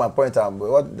 That is my point.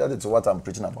 That is what I'm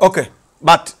preaching about. Okay,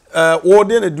 but what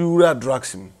they do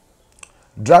drugs him?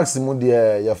 Drugs him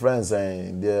your friends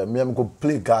and me go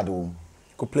play card.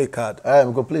 Go play card. I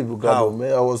go play card.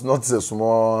 Me I was not a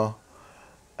small.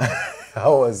 I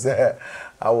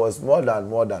was more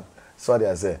than. Sorry,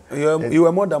 I say. You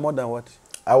were more than what?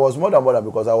 I was more than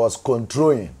because I was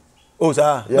controlling. Oh,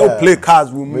 sir. Yeah. No play cards.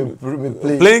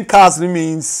 Playing cards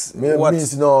means what?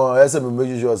 Means no. I say me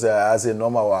make sure say I say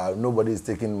normal. Nobody is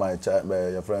taking my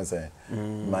your friends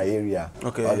my area.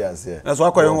 Okay. I say. That's why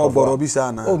I call you Ogboro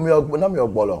Bisana. Oh, me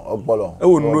Ogbolo.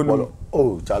 Oh no.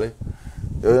 Oh, Charlie.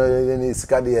 Any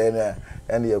skadi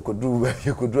and you could do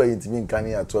it in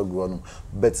Kenya to go.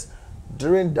 But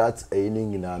during that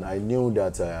evening, I knew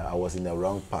that I was in the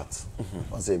wrong path.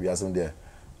 I say we are some there.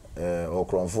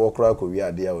 Okronfo kra ko wi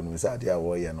ade a onu sa ade a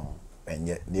wo ye no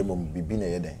enye de mom bibi na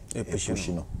ye den e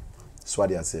pushi no so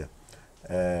ade ase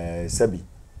sabi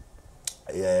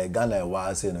Ghana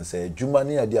wa say no say djuma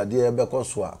ni ade e be ko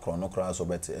so a krono kra so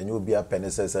bet enye obi a pene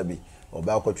say sabi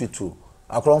oba akotwitu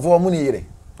akronfo mu ni yire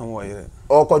omo yire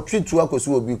okotwitu akosi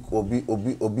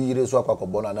obi yire so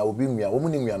akwakobo na obi nwia wo mu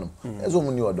ni nwia no ezo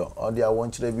mu ni odo ode a won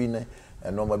kire bi ne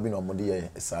enoma bi no mo de ye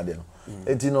sade no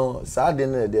etino sade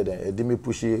na de me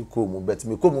pushi komu bet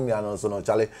me komu nya no so no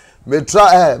chale me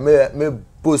try me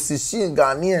position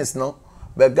Ghanaians no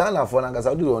but Ghana for na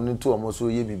gasa do on to omo so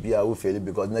ye bibia wo fail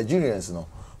because Nigerians no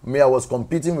me I was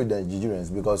competing with the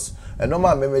Nigerians because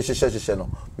enoma me hye no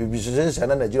me bi hye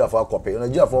na Nigeria for copy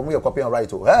Nigeria for mo ye copy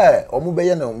right oh hey omo be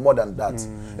ye no more than that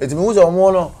etimi wo so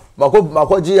omo no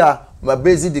makoji ya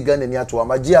mabezi di Ghana ni ato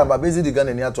amaji ya mabezi di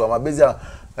Ghana ni ato amabezi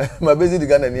mabezi di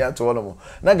Ghana ni ato no mo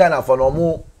na Ghana for no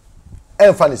mo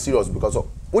enfani serious because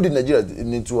what did Nigeria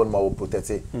need to one more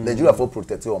protect Nigeria for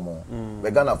protect omo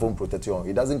but Ghana for protect you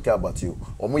he doesn't care about you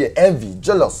omo ye envy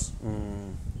jealous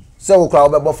say we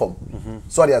crowd be form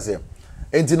sorry I say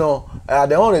and you know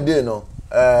the only day no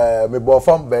me bo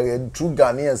form be true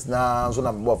Ghanaians na so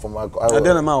na me bo form I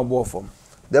don't know bo form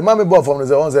the man me bo form is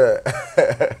the one say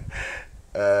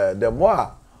the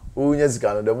more unye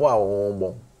sika no the more won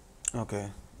bon okay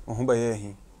ohun ba ye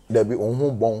hi there be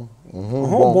ohun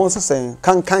bon say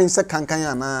kankan se kankan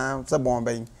ana se bon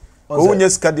ba unye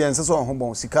sika de ense so ohun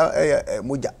bon sika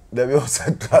moja there be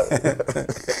sika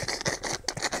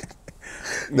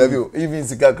there be even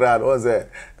sika crowd was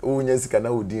unye sika na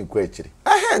odi kwa chiri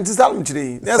nti salum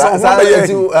chiri yes ohun ba ye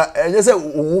enye se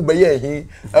ohun ba ye hi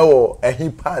ewo ehi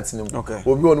part ni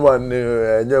obi onu wan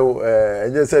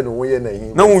enye se no ye na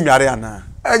hi na unware ana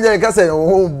enye ka se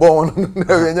ohun bon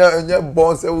enye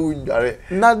bon se unware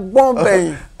na bon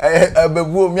ben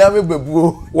bebuo mi ame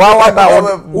bebuo wa ba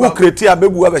wo kreti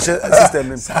abebu aba system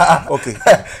nim okay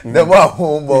the more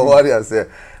ohun bon what you say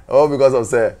all because of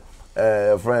say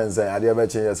friends ade ebe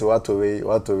chenye so what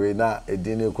away na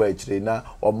edini kwa chire na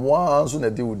omo so na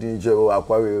di udin je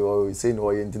akwawe say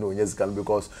no ye ntino onye sika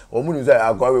because omu ni say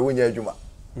akwawe wonye adwuma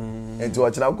enti o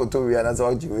china koto we na say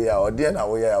o jiwe ya ode na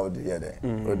wo ya ode ye de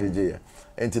ode je ya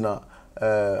enti na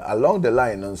along the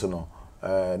line nso no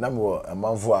na me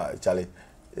amanfo a chale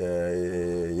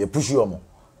ye push you omo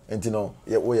enti no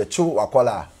ye chu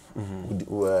wakola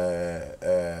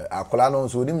akola no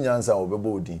so onim nyansa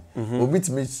obebo odin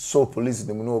obitimi so police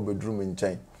dem no obedrum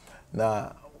nchen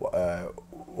na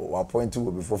appoint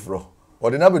wo be foforo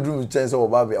odi na bedrum nchen so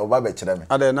oba be kire me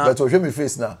but o hwe me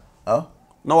face na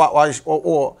no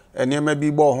wa enema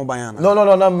bi bo ho ban ana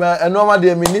no na enoma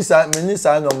de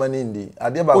minisa enoma ni ndi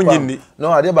ade ba kwa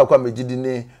no ade ba kwa megidi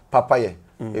ni papaye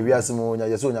ewiase mo nya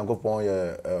yeso nyankopon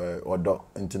ye odo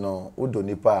ntino odo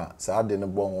nipa sa ade ne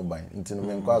bo ho ban ntino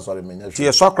me nko asore me nya hwe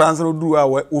tie so kran so du a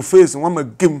o face wa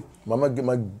magim mama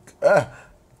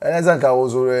ene ka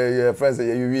was your friends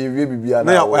you bibia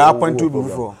na ya appoint to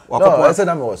before no I said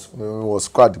I was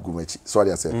squad gumechi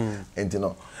sorry I said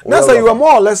ntino na so you were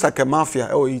more or less like a mafia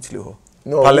or Italy ho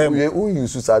no we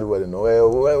use sad word no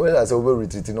when I say over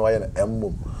retreat no I am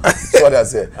so what I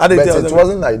say but it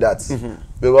wasn't like that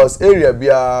because area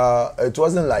it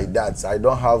wasn't like that I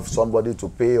don't have somebody to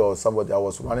pay or somebody I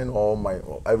was running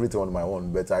everything on my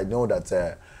own but I know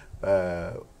that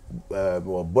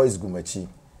boys gumechi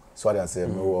so what I say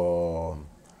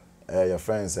your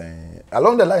friends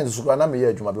along the line so na me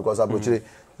here adwuma because abochire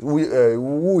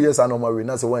we yes I know my we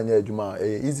na say when here adwuma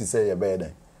easy say your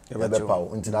bed Power.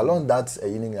 Until along that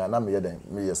evening, and I'm here then.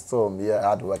 Me still me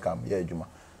hard work. I'm here, Juma.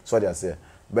 So they say.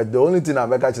 But the only thing I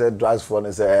make actually drives for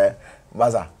is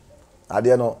Maza. I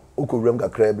don't know. Uku remka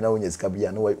crab na when you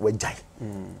skabia no we jai.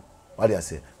 What do you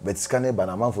say? But scanning by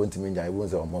a man for intimate, I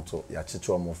won't say a motto. Ya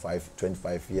chicho mo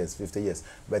 25 years, 50 years.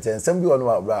 But in some people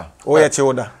know bra. Oh ya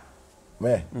chiwoda.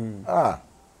 Me.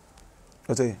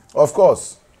 Of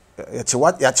course. Ya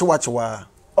chiwa.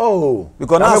 Oh,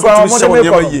 because now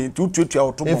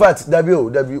in fact, W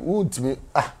would me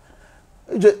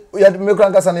ya me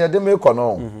kranka sana ya de me ko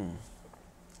no.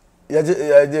 Ya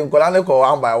de nkolane ko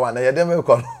one by one ya de me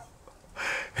ko.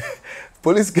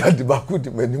 Police guard baku di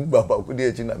menim baku di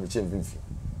echi na me chemfifi.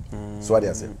 So what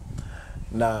they say.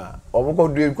 Na omoko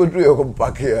do ko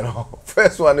park here no.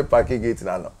 First one park gate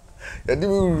na no. Ya di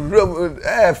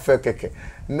keke.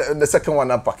 The second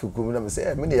one I park ku na me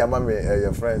say me ya ma me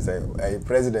your friends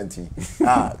president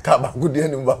kaba good dey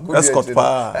no baku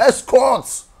escort.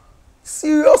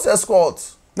 Serious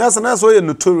escort. That's so you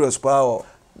notorious power.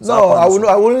 No,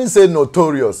 I wouldn't say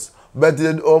notorious. But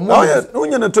no,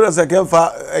 notorious again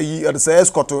for say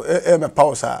escort me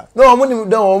power sir. No,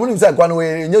 I'm say one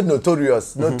way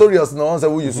notorious. Notorious no one say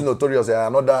we use notorious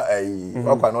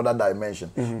another dimension.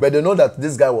 But they know that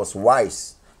this guy was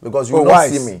wise. Because you will not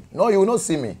see me. No, you will not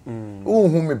see me.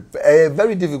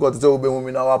 Very difficult to tell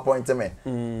me now appointment.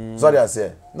 Sorry I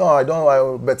say. No, I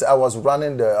don't. But I was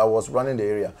running the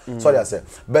area. Sorry I say.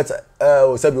 But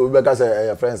said you because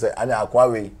your friend say ani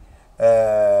akwawe.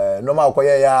 Normal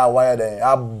akwaya ya wire then.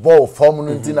 I bought form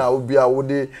nothing na obi a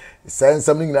would send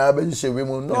something na be she we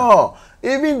mu. No,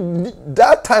 even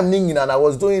that time and I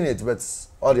was doing it. But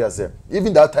all I say.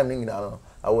 Even that time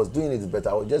I was doing it, but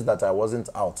I was just that I wasn't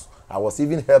out. I was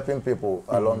even helping people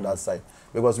along that side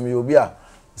because me obi a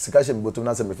sikashe mbotum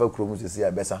na se me fa kromu se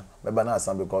sia besa me ba na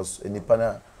asam because enipa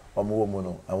na omo mu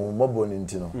no awon mobo ni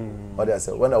ntino what I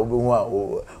say when I obi hu a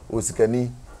o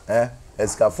sikani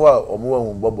eskafo a omo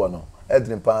hu bobo no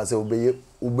edrin pa se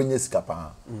obenye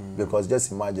sikapa because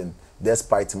just imagine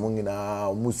despite mu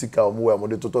nyina musika omo we mo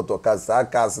de tototo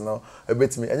kas no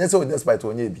ebetimi enye se despite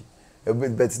onye bi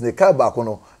but the car back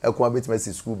no ekwa betimi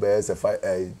si school be se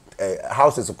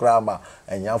houses krama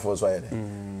and yan for so I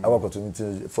work to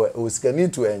for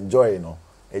need to enjoy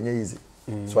easy.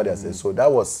 So what I say. So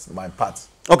that was my part.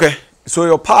 Okay, so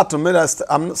your part made us.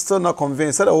 I'm still not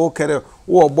convinced that okay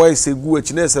oh boy say good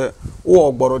chinese oh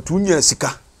ogboro tunya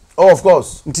sika. Oh, of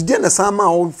course. Ntide na sama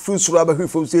o fu suru abahu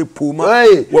fu say puma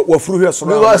wa furu hwe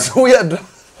suru because we are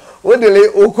we delay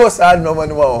o course ad no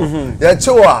money mo ya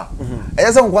chewa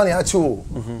e say nkwa na ya chewo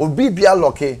obi bia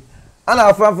lucky. And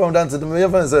I found from that to my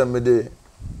friends say me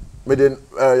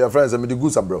your friends say me the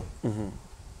goose bro.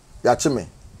 Ya chime.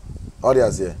 All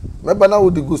they say. Me ba na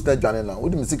wo the goose na dwane na. Wo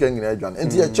di misika ngina dwane.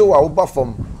 Enti ya chewa wo ba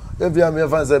from. Evia me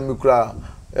friends say me kura.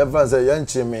 Your friends say yan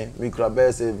chime me kura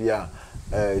be say via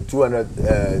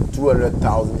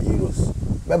 200,000 euros.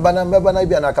 Me ba na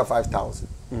bia na ka 5,000.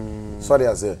 So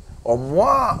they say.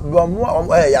 Omwa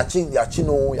ya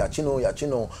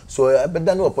chino. So I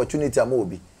better no opportunity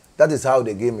amobi. That is how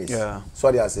the game is. Yeah.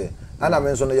 Sorry I say. And I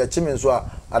mentioned your chimney so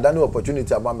I don't know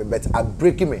opportunity about me, but I'm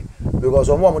breaking me because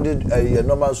someone did a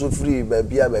normal so free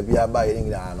baby buying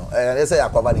now. And they say I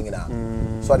covering now.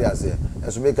 Sorry I say.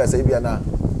 And so make us say now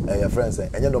your friends say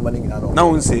and you no money now. Now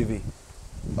we save.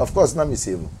 Of course, now me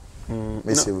save.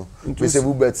 Me save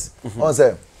but on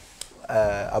say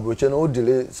abroche no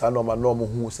delay sa normal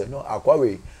who say no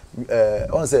akwawe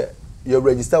on say you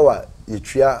register wa you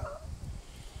tria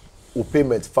o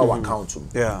payment for our account.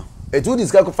 Yeah. It would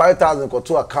discuss 5,000 go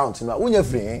to account now. Unya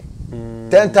free.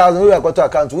 10,000 we go to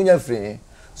account unya free.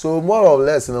 So more or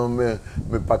less me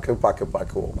pack kwa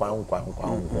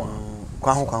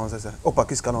sasa. O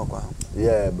pakisika no kwa.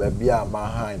 Yeah, baby my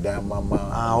hand that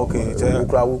mama. Okay.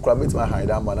 Ukra meet my hand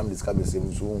that man discuss the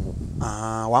same so.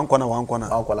 One corner.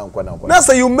 Now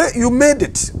say you made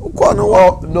it.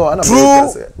 No, I true.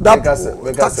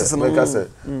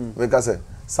 Because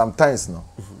sometimes no.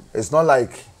 It's not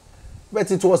like,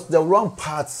 but it was the wrong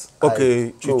path.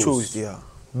 Okay, you chose, yeah.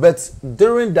 But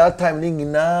during that time, maybe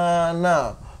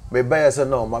I said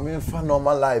no, I for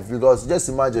normal life because just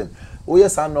imagine,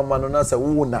 yes, I know man, no say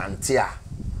who nantia,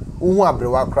 who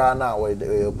abrewa cry now with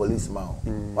the policeman.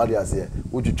 What do you say?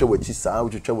 Would you try with Chisa?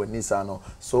 Would you try with Nissan?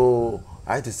 So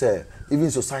I had to say,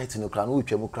 even society no clan, we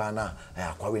pay cry now.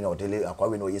 Acquiring or delay,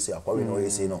 acquiring or yes,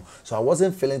 no. So I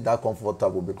wasn't feeling that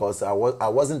comfortable because I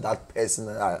wasn't that person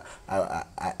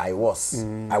I was.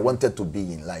 I wanted to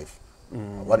be in life.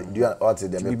 What do you what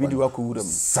the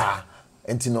sir?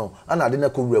 And you know, and I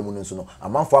didn't go remuneration. No, a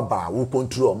man for bar who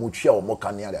control much or more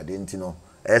can near the didn't know.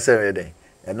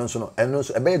 and so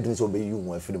a bed didn't obey you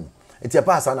one film. It's a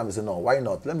pass, and I'm saying, no, why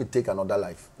not? Let me take another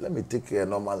life. Let me take a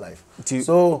normal life.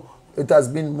 So it has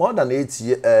been more than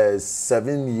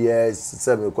 7 years,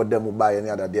 7 could them buy any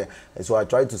other day. And so I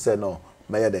tried to say, no,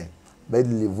 may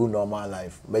live a normal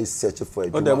life, may search for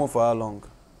it. What demo for how long?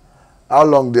 How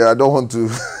long there? I don't want to.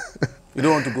 You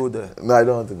don't want to go there? No, I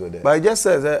don't want to go there. But I just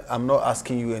said that I'm not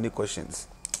asking you any questions.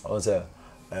 Also,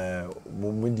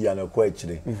 Mumindi and a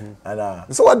question.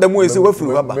 And so what the more is what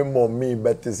for me,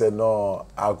 but say no,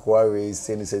 Aquari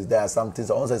says there are some things.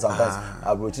 Also, sometimes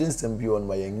I will change them beyond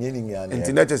my young and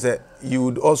internet said you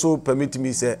would also permit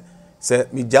me say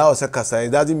me jaw say kasa. It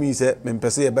doesn't mean say me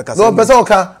pese e be kasa. No, pese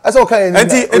okay. That's okay. And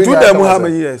it would them how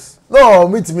many years? No,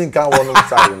 me can't one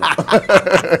time.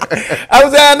 I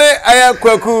was I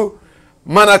Kwaku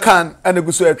Manakan and the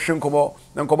Gusu Action Komo,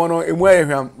 and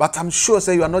Komono, but I'm sure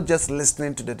say you are not just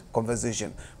listening to the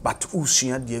conversation, but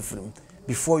Ushia dear film.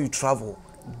 Before you travel,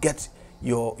 get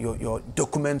your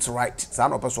documents right.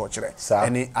 San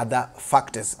any other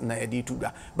factors na editu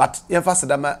da. But emphasis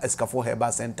dama escafo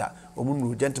heba center.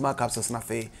 Omunu gentleman capsules na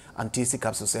fe anti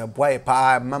capsules e boy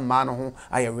pa mama no ho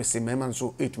aye resi mema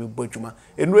so 8 me bojuma.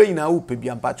 Enro yina wo pe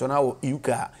bia mpacho na wo UK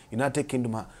United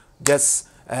Kingdom just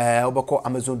obako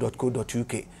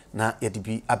amazon.co.uk na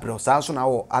yedibi abro sanso na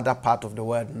wo other part of the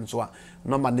world nso a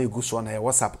number na egu so na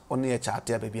WhatsApp on ye chat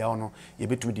ya bia ono ye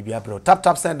betumi di abro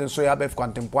tap send so ya be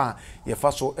kwantempo a ye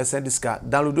fa so send diska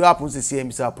download app nsi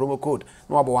CMC promo code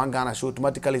no abo 1 Ghana show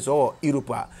automatically so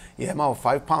Europe ye ma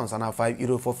 £5 and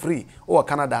 €5 for free or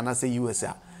Canada na say US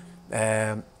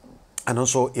and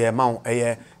also ye ma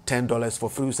 $10 for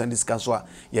free send diska so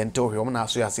ye nto hwe na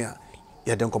so ya se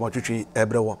ye den komotwetwe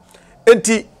ebrewo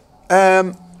enti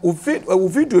o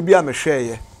video bi a me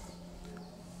hweye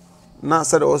na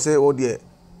said o say o de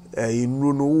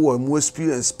inru no wo mu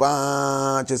experience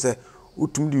pa che say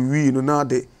utum di wi no na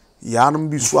de yanum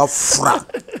bi so afra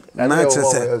na che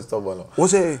say o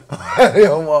say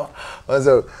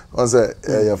o say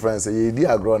your friend say ye di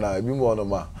agro na bi mo no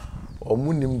ma o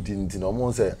mu nim di no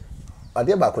mo say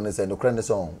ade ba ko ne say no kran ne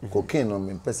so cocaine no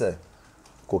me pese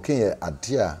cocaine ye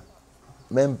ade a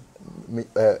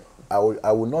I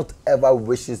will not ever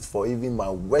wish it for even my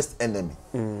worst enemy.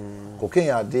 Cocaine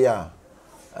idea,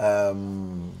 a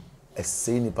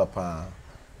saying papa,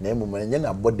 name when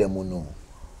you bought them no.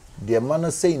 The man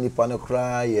say nipa no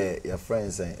cry your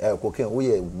friends saying, cocaine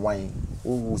we wine,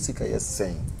 who seek a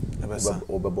saying,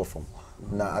 over from.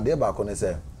 Now idea back on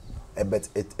say, but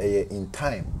it in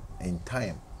time,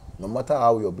 no matter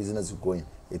how your business is going.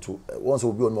 It once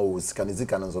will be on more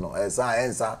scanizika and so on.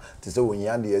 Answer to say when you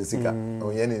and the Zika,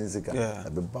 when you and Zika,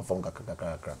 the Bafon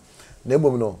Kakaka.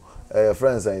 Neighbor, no,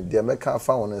 friends, and the American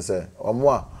found and say, or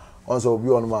more, also be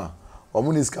on ma, or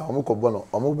Muniska, or Mukobono,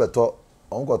 or Mubeto,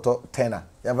 Uncle Tenor.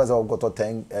 Yavas got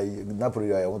 10, Napoli,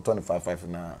 25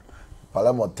 now,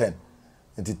 Palermo 10.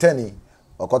 Into 10,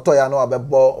 or Cotoyano, a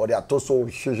ball, or the Atoso,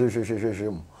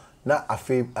 shim. Now I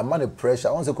feel a money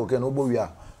pressure. Once a cocaine, we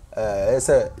are. I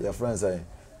say your friends say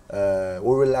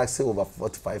we relax over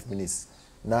 45 minutes.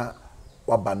 Now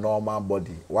what ba normal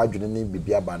body? Why do you need be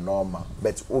ba normal?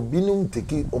 But obinum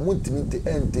take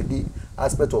take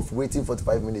aspect of waiting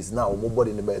 45 minutes now. Omo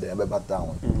body in the bed and be back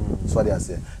down. So they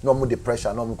say no more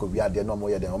depression, no more could be there, no more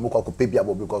there. Omo could pay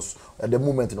because at the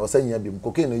moment no say you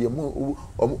cocaine you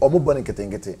omo body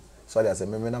getting. So they say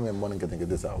me na me morning getting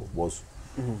this boss.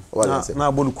 Na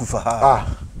bolu kufa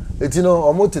it you know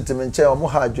omo tetemenche omo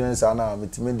ha adwens ana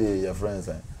metime de your friends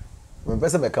me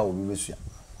pese me ka obi besua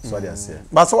so they say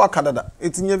but so Canada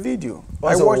it's in your video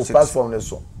I watched it platform this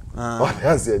so what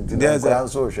they say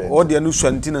there's so share all the new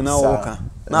swantina na wo ka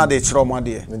na de kire omo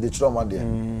de me de kire omo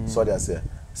de so they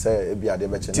say e bia de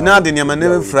be che na de ne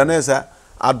maneme franesa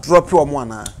a drop omo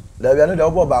ana da bia no de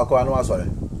obo ba ko anu asore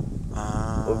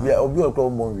obi okro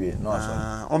mo wie no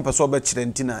asore on person be kire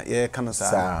ntina ye kana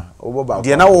sa obo ba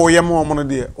de na wo ye mo no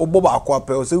de obo ba akwa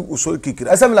pe o se uso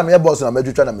kikira asem na me boss na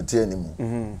medwetwa na mete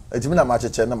animu etimi na ma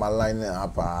cheche na ma line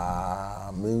up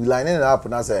me line up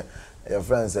na say your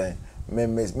friends say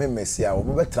me sia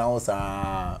obo be tran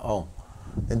sa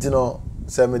ntino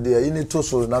say me de yi ni to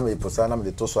so na me posa na me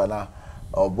de to so na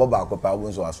obo ba akwa pa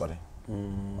wo so asore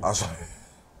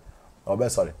obe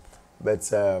sorry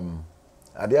but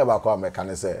ade abakwa me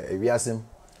kan say ewiasem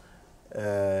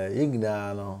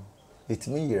igna no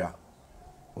itimi yira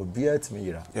obia itimi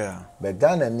yira but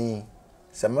Ghana ni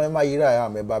semema yira ya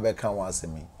me ba be kan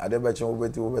wasemi ade be chen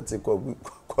obeti ko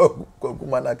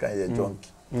kumana kan ye jonki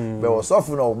be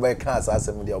osofu no be kan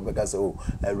asasem dia obeka say oh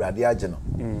awrade age no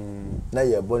na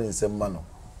ye boni nsem ma no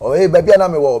o babia na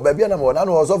me wo na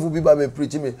no osofu bi ba be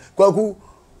preach me kwaku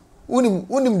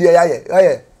unim dia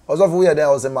yaye Also for we there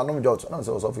was a manum jot. No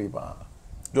so also for you.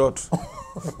 Jot.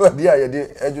 Dia ye di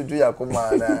ejuju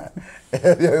yakoma na.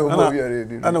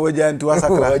 Ana weja into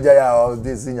asakra. Weja ya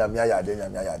this nyamia ya de.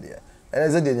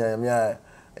 Ene se de nyamia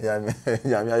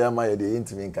ya ma ye de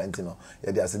intimi nkanti no.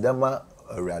 Ye de asedama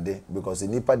awurade because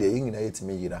nipa de yin na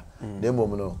yetimi yira. Dem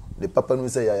mom no the papa no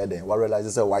say ya de wa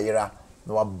realize say wa yira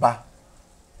no wa ba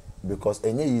because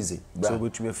enye easy. So go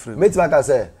to be free. Mate like I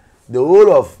say the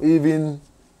whole of even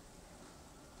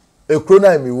a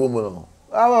crona mi woman no.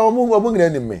 Omu ngina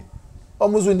ni me.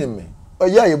 Omu so ni me.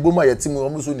 Oya ye boma ye timu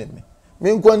omu so ni me.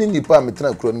 Me nkwa ni nipa me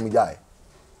tena kro ni mu jae.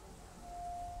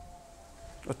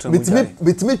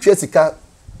 Bitimi twa sika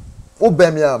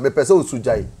obem ya me pese osu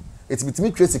jae. It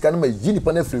bitimi twa sika na ma yi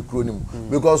nipa na free kro ni mu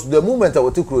because the moment I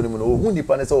wote kro ni mu no hu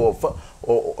nipa na say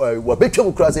wo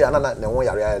betwam kro say anana ne won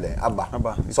yare ya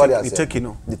aba. Sorry I say.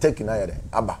 The taking na ya de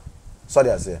aba.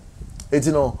 Sorry I say.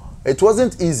 It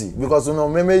wasn't easy because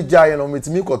me jai no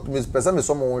metimi ko me person me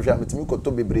somo won hwa metimi ko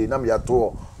to bebre na me ya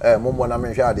to momo na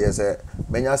me hwa de se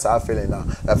menya sa feeling na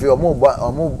afi omo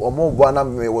bo na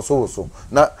me woso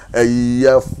na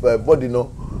body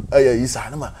no isa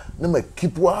na ma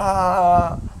keep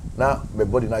wa na me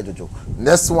body na jojo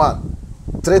next one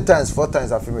 3 times 4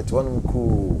 times afi me one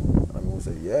cool and me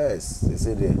say yes they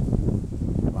say there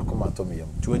makoma to me yam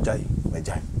to jai me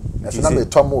jai. That's not a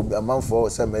tomo a month for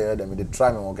some them they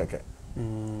try me one keke.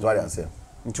 So I say.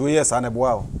 2 years and a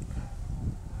wow.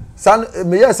 San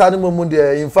me yes animal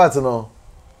in fact no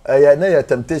na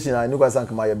temptation I knew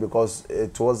my because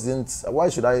it wasn't why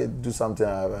should I do something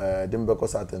didn't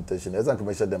because of temptation. As I can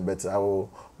measure them better.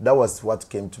 That was what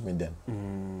came to me then.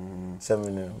 7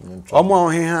 minutes.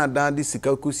 Omo he ha da di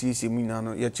sika kusi mu na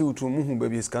no ya chi utu mu hu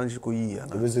baby scan ko yi ya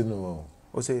na. Everything no.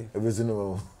 O say everything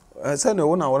no. Say no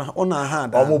ona ha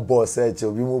da. Omo boss search,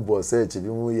 obi mu boss search, obi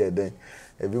mu ye den.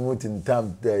 Ebi mu tin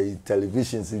tam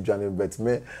television si dwane but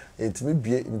me intimi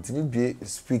bie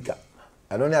speaker.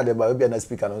 I don't know about be na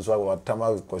speaker no so what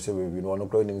tama ko se we no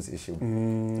kro nim issue.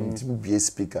 Intimi bie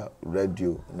speaker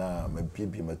radio na me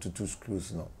bie ma tutu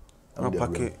screws no.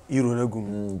 Apake iro na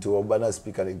gum. To obana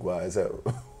speaker ni gwa say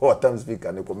what time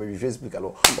speaker ni ko me hwe speaker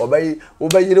no.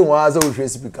 Obayire won aza hwe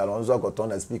speaker no so ko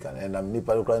turn speaker na me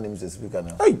pa kro nim speaker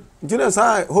na. Hey, ntina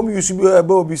sa home use bi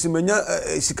ba obi se menya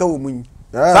sika wo munyi.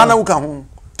 Sana wo ka ho.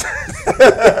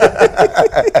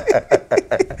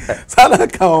 Sana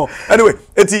ka ho. Anyway,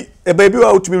 eti e baby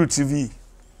wa utumi TV.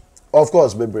 Of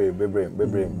course, baby.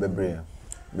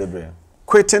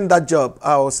 Quitting that job,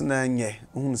 I was saying,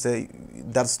 say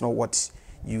that's not what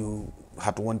you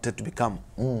had wanted to become.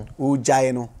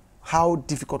 How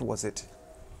difficult was it?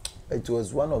 It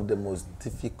was one of the most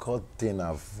difficult thing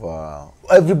of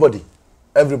everybody,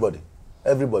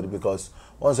 because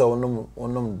once I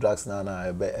want drugs na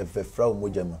a frau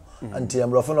mojama, and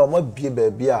I'm rough on my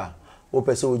baby, o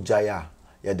person ujaya,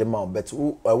 ya demand, but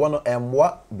I want to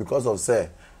what because of say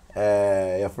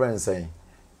your friend saying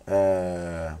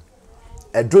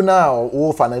a drona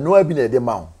or fan no be the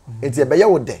amount. It's a beya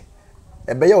would day.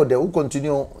 A beya would who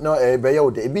continue no a beya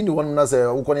would be the one as a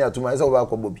who can to myself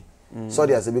Bobby.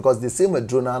 Sorry, I say because the same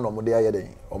drona no more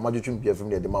day or magic from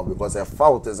the amount because a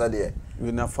fault is there.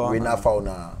 We not found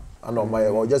now. I know my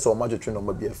or just or magic no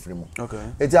be a free.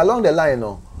 Okay. It's along the line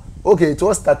no. Okay, it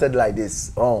was started like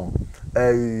this. Ben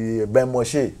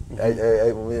Moshe.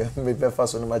 Me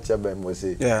first on match Ben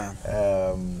Moshe. Yeah.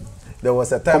 There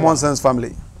was a time Common Sense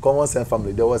Family.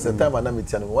 There was a time I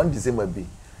met one December be.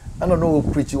 I don't know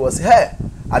who preach was here.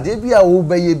 I did be a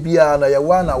obey bia na ya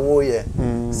wana warrior.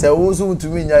 Say also to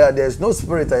me there's no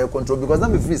spirit I control because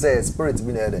let me free say spirit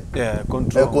be there. Yeah,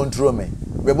 control me.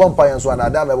 We bomb pie and so na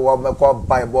da me call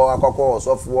pie ball akoko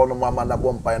so for no mama na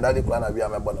bomb pie that the na be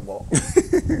am born ball.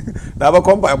 Na ba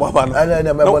come pie baba no.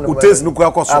 And me born. Kutes no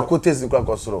kwa kosoro. Kutes no kwa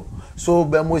kosoro. So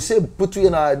Ben Moshe put you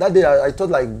in that day I thought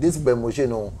like this Ben Moshe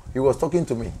no he was talking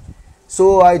to me.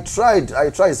 So I tried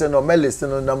say no me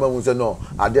listen number we say no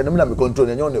I didn't me control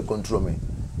and you control me.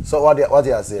 So what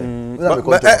do I say?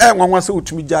 One say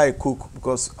utumi jai cook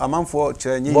because a man for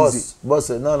chenye easy. Boss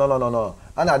no.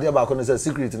 And I dey back on say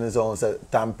secret ni say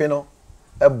tampino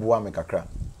eboa me kakra.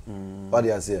 What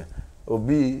do I say?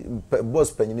 Obi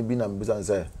boss penyin bi na me say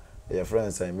say your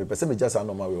friend say me person me just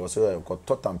normal we also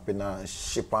got tampina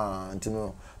ship and you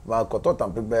know ma got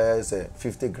tampi be say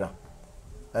 50 grams.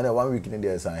 And then 1 week in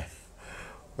there say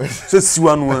so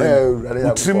one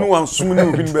trim one sumini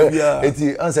obi ba bia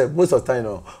eti answer most of time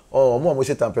no mo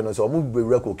she tampino so mo be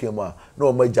record came ma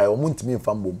no mo jai o mo ntimi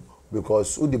mfam bom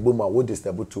because who the boma wo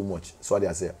disturb too much so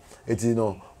they say eti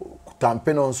no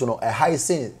tampino so no a high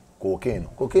sin cocaine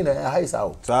a high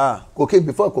sao cocaine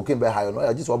before cocaine be high no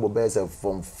I just want to be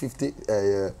from 50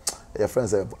 your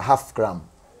friends say half gram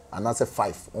and I say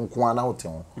 5 on na hote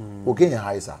ho cocaine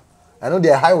high sir I know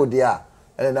they high with there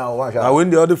and now one I win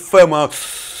the other firm out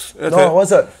no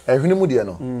once ehwene mu de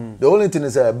no the only thing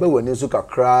is be wani so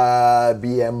kakra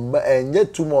bi and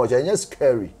yet too much and just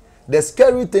scary the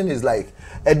scary thing is like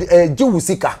a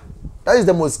jiwusika that is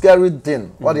the most scary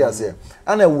thing what they are saying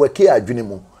and a weke adwene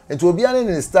mu nti obi an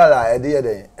in style a de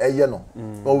dey eye no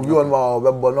obi on ma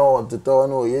obebo no to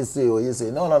no yes no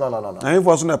and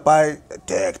for so na pai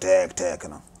tek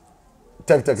no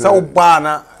tek so ba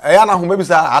na eya na homa bi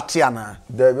sa ate ana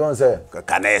there be one say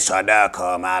can I so da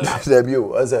come ala there be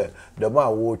o say the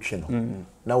man wo twi no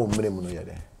na wo mre mu no ye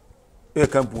dey e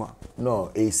kampu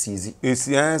no ACZ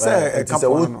say e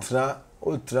kampu no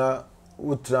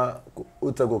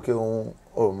ultra koke on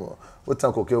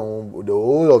ultra koke on the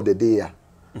whole of the day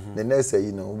the next say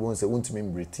you know won say won to me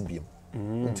breti biom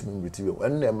won to me breti biom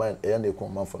and the man e na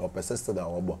come man for persisted that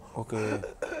wo okay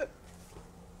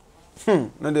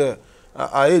no the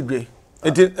I agree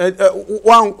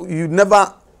one you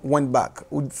never went back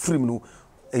free no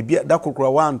e bia da kokora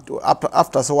one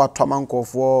after so what manko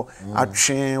for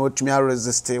atwen otumi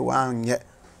resist one ye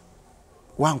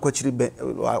one kwachiri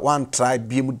one try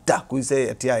biem da ko say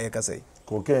etia ye ka say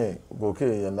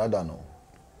cocaine another no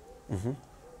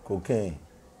cocaine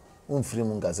free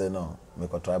mun ka say no me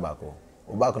ko try back o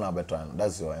back na be try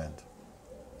that's your end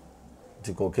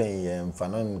the cocaine ye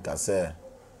mfanon ka say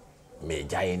me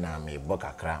jai na me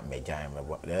bokakra me jai me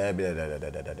bo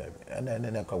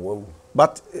ka wo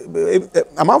but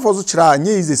am I for so chira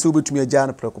nye easy so betumi agya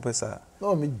na prekopesa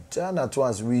no me jana at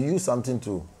once we use something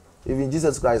to even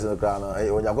Jesus Christ in the crown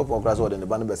when Agyapong Christ what in the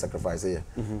band be sacrifice here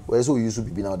where so we used to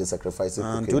be now the sacrifice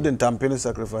and to the tampene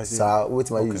sacrifice so with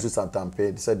my use some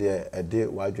tampene said there a day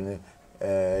why you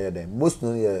most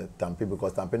no tampe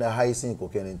because tampe na high sin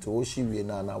cocaine into oshi we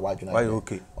na why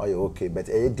you okay but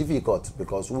it's difficult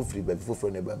because we free before for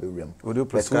never be rem would you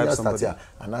prescribe somebody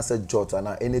and I said jot and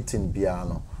anything bia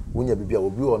no wunya bibia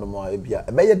obi on mo bia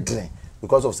e be ye dren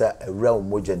because of say a real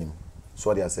mojenim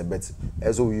so they say but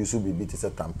as we used to be bit is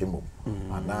a tampe mo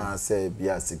and I say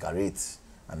bia cigarette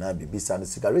and I be san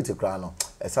cigarette kra no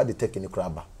e sa dey take any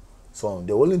craba so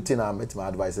the only thing I met my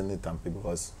advice in the tampe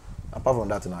because apart from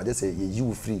that, I just say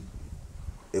you free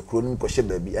a chronim question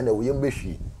baby and we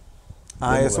yambeshwi.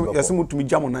 Yes, to me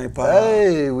jam on ipa.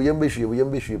 Hey, we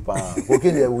yambeshwi pa.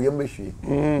 Cocaine, we yambeshwi.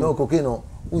 No cocaine, no.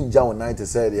 We jam on night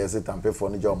said yes, it and pay for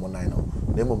the jam on nine.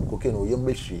 Name of cocaine, we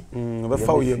yambeshwi.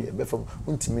 Before you, before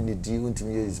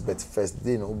untimini is but first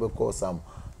day no because some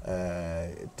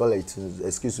toilet,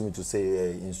 excuse me to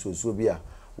say in Susubia,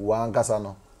 one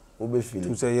casano, Ubefili.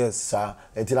 To say yes, sir.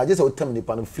 Until I just tell me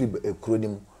pan free a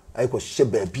chronim. I could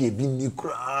shebe be ni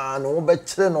kra no be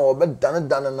kire no be dan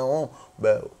no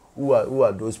but who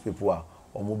are those people are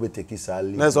or mo be take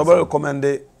sali let's over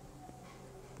recommend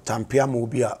tampia mo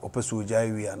bi a opesu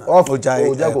ojai wi ana of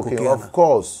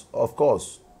course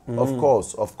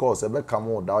e be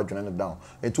come down join down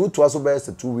it will to us be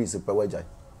 2 weeks per wajai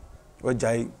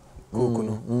koko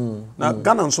no na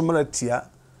Ghana nso mara tia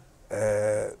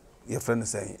your friend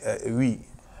say we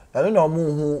I don't know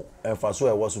who emphasize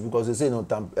I was because they say no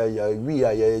we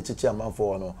are chichi man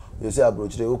for no you say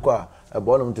abroach they ukwa e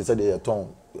born to say they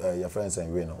ton your friends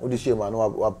and we no we shame man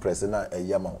wa press na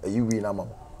yama we na ma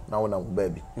na wona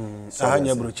baby so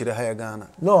hanya abroach they higher Ghana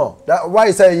no that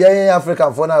why say yeah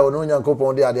African for now no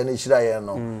nyankopon dey ade na hira ye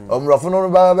no omrofo no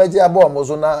ba ba ji abo mo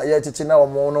so na ye chichi na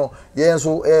omo no ye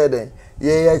so den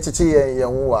ye chichi ye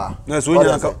hu wa na so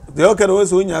nya they okay no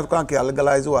so nya kan ke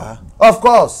legalize wa of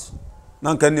course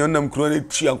nanka ni onam kro na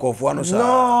twi ankofo ano sa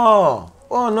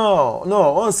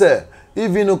no on say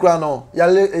even no kra no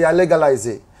ya legalize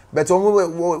it but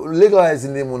on legalize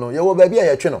ni mu no ye wo ba bia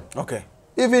ye twe no okay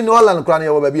even all and kra na ye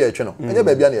wo ba bia ye twe no enye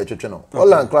ba bia na ye twe no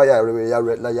all and kra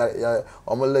ya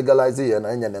on legalize ye na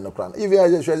enye no kra even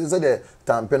I say the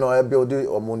tampe no e build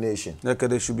omo nation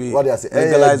there should be what they say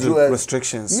legalize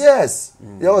restrictions yes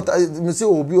me say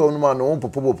obi onu ma no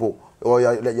popopopo or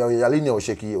ya linear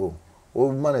sheki o o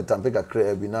man tampe ka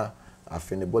kra bi na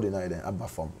afene body na den aba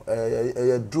form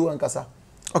drew ankasa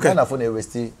okay na for na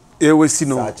westi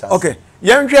no okay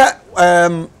yenhwe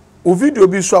o video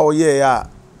bi so a wo ye ya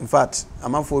in fact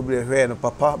amanfo bi hwe no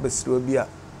papa besiro bi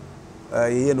a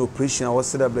ye no operation a wo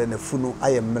celebrate na funu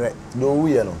ayemre no wu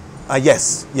ye no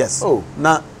yes oh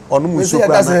na onu muso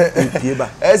kwa na epie ba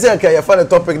say ka ye fa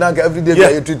topic na ka every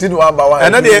day you treat one by one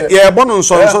and dey ye bono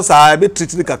nso sa be treat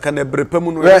the kaka na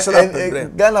brepam no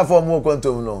Ghana for mo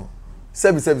kontom no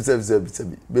sebi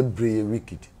be brave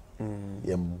wicked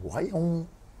ye why on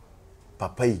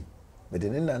papa yi but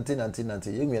in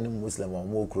 1990 ye nwe Muslim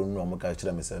mo okro no mo ka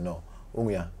kire me say no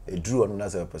onwia eduru onu na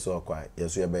se person kwa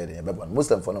yeso ye be de be bon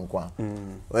muslim for no kwa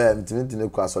oya mtimi ne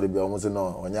kwa asori bi omo se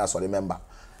no onya asori member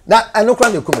na enokra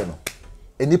ne kume no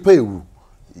enipa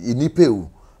ewu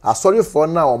asori for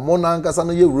na omo na nkasa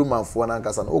no ye roman for na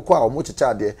nkasa no okwa omo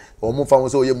chicha de omo fa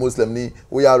so ye muslim ni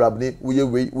wo ye arab ni wo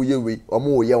ye we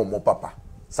omo wo ye omo papa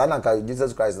sana nka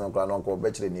Jesus Christ no kra no ko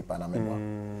be chire nipa na member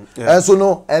enso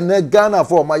no ene Ghana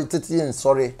for my tete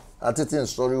sorry atete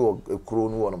story wo ekro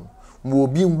no wono mo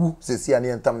obi nwu sesi ane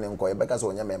entam ne nko ye beka so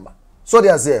onya member so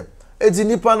they say eti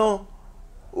nipa no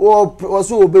wo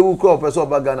so obewu ko person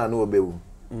oba Ghana no obewu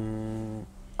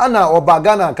ana oba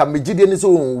Ghana ka megide ni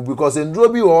so because ndro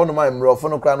bi wo no my mrofo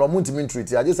no kra no muntimi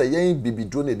treat I just say yen bibi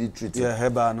dro na di treat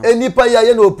heba no enipa ya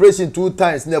ye na operation 2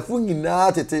 times na fu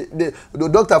nyina tete the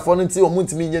doctor for no ti o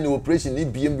muntimi nye na operation ni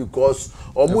biem because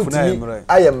o muntimi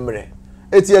ayemre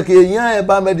eti ya ke yan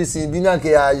eba medicine bi na ke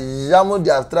ya jamo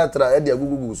di astratra e di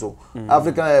agugugu so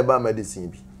African eba medicine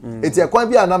bi eti ya kwan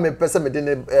bi ana me pese me de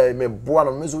me boa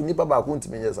no me so nipa ba ko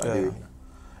ntimi nye sa de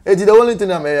eti the only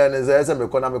thing am here say me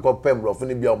ko na me ko pem bro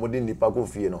funi bi o mo di nipa ko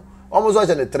fie no almost watch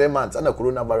in 3 months ana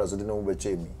coronavirus de no be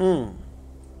chemi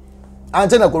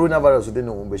ante na coronavirus de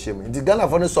no be chemi di Ghana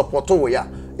for no support wo ya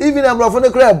even am bro funi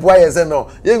kra boa ye say no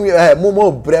ye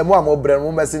mo bre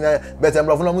mo mesi na betem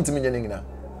bro funi mo ntimi nye ngina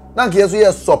na nke yeso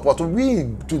ye support we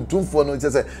tuntum for no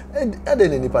say e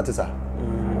de ni party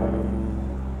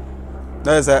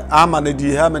there's a how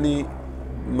many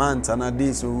months and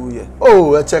days so yeah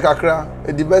oh check akra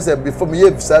the best before me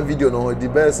have video no the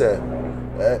best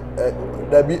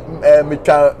that be me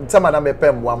twa sama na me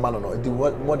pem one man no the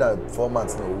more than 4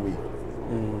 months no we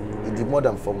the more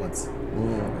than 4 months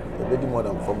the more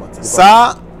than 4 months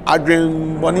sa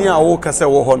adwen boni a wo kase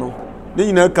wo ho no ni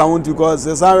nyina count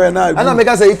because sorry na ana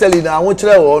make say Italy na won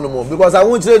kire wo no mo because I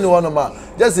won kire ni wo no ma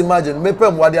just imagine me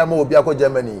pem wade ama obi akọ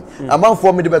Germany amount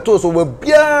for me de beto so we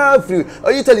bia free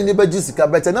Italy ni be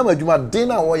gisika better na madwuma din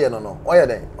na wo ye no oye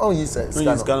den on yi say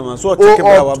scan so check e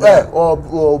ba wa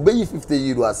o be 50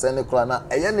 euro asene kra na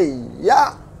eye ne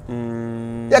ya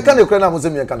ya kan ekra na mo se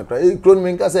me kan ekra e kro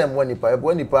me nka say mo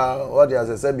nipa o de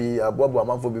asese bi aboabo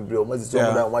amount for bibre o ma si so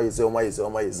mo da o ma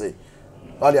yese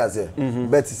all you say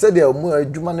but say dey omo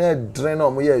adwuma na dren na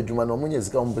omo ye adwuma na omo nye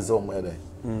sika omo pese omo ede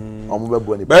omo be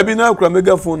bo ni baby na akura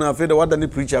megaphone na afede wada ni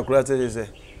preacher akura say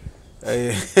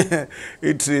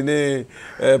itri ne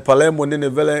Palermo ne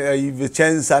vele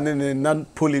chance ne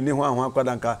Napoli ne ho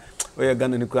akwada nka oye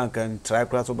Ghana ni kura nka try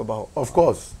kura so baba of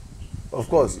course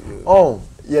oh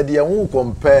ye dey won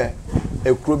compare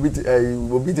ekrobit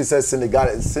obi te say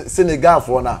Senegal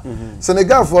for na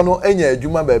Senegal for no enya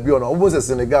adwuma ba bi ono obo say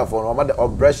Senegal for no o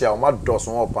Brescia o ma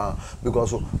doso opa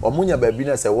because omunya ba bi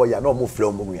na say wo ya na omo frɛ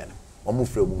omo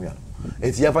nua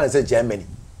eti ya fa say Germany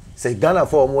say Ghana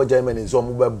for omo Germany so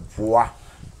omo ba boa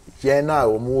ye na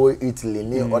omo Italy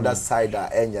ni other side a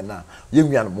enya na ye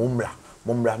nua no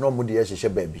momra no omo de ye hyehyɛ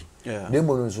ba bi na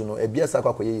mo nso no ebia sa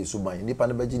kwakɔ ye Yesu ban nipa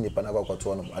na baji nipa na kwakɔ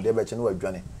to no ade ba che no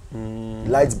wadwane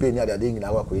light bay ni ade nyina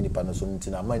kwakɔ ye nipa no so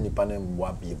ntina ma nipa na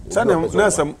mwa bi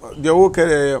na sam de wo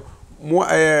kere mo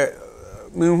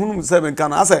me hunu se ben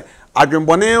kana ase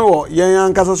adwenbone wo yen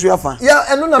ankasa so yafa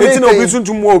ya eno na me enti na obi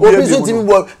suntum wo obi suntum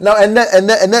wo na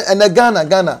ene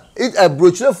Ghana it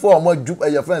abrochire for omo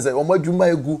your friends omo adwuma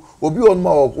egu obi on ma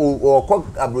okọ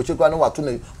abrochire kwa na watu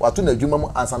na adwuma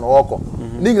mu ansa na okọ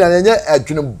ni nyina enye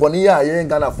adwenbone ya yen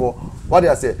Ghana for what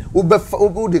they say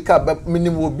u de ka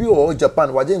minimum obi o Japan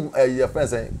waje your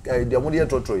friends de omo de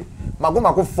totroi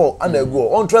magoma 4 and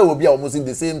egu on try obi a almost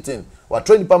the same thing wa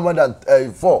train per more than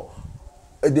 4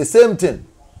 the same thing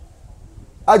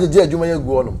ajeje adwuma ye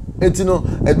gu onum enti no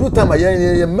edu time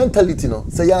ye mentality no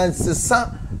say ya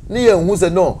nsesa ne ye hu say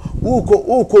no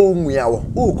uko nwia wo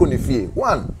uko ne fie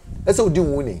one ese odi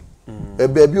wu ni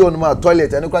baby onum a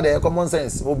toilet ene kwa de common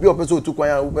sense obi opeso otukwan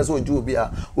ya opeso oju obi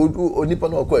a onipa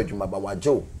no okọ adwuma ba waje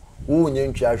wo nye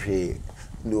ntwa hwe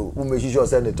no umeshisho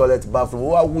say the toilet bathroom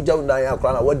wo awuja na ya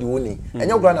kra na wodi woni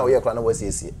enye kra na wo ye kra na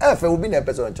wasiesie efe obi na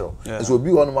person nchero so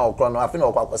obi wonu ma okra na afi na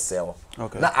okwa akosel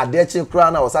na adechi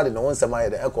kra na wosade no nsem aye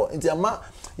de eko nti ama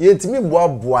ye ntimi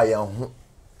boa ya ho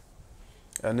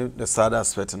and the sad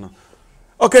aspect no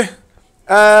okay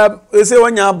you say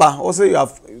when you aba or say you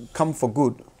have come for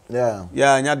good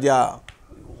nya dia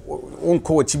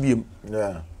wonko wachibiem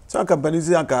so companies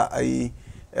anka ai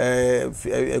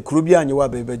Kurubi and you were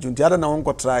baby junti. I don't know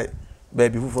what try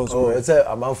baby who oh it's a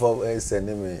amount for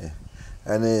sending me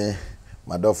any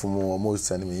my daughter from almost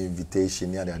sending me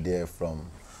invitation near there from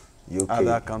UK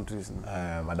other countries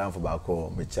Madam for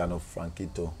Bako my channel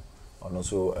Frankito and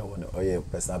also your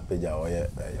personal page or your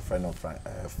friend of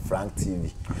Frank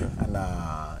TV and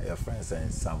your friends and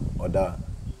some other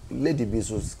lady be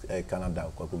so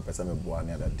Canada ko pesa me boa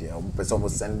na that day pesa mo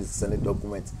send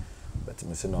document but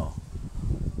me say no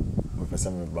me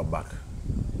pesa me back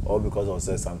all because of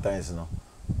say sometimes you know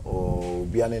or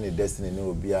be any destiny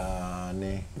no be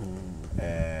any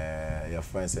your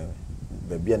friends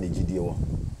be any GD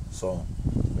so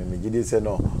me GD say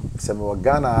no say me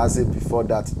Ghana as before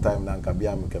that time na nka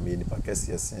bia me can be any package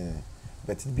yes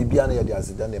but Bibiana ya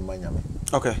dey done in Miami.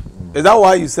 Okay. Is that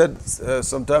why you said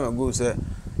some time ago, sir,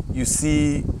 you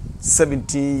see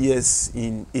 17 years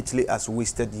in Italy as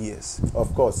wasted years?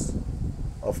 Of course,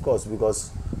 because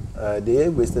they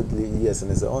wasted years,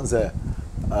 and it's on say,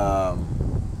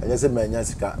 and say many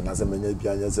sika, and say many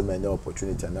bia, and say many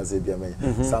opportunity, and say bia many.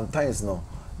 Sometimes no,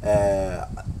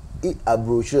 a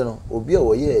brochure no, obi a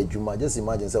woye ejuma. Just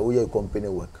imagine say woye company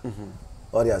work,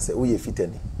 or they say woye fit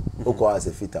any. As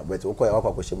a fitter, but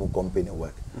company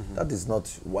work. That is not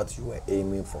what you were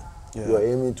aiming for. Yeah. You are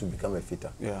aiming to become a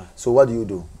fitter. Yeah. So what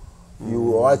do? You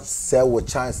watch sell with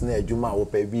chance na ejuma wo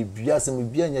pe bi biase me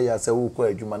bia nya ya sell wo ko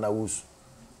ejuma na wusu.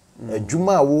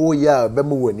 Ejuma wo ya be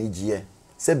mo wani gie.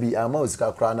 Se bi ama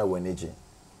osika kra na wani gie.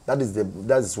 That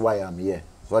is why I'm here.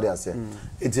 That's what I say.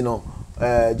 It you know,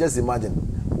 just imagine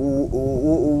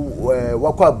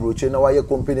wakwa broche na waye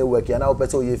company work ya na wo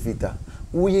pese wo ye fitter.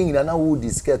 We na wo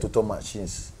discard to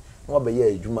machines no be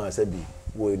ye adwuma say bi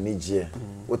wo nigye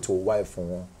wo to wife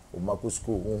won o mako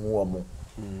school hu omo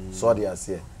so dey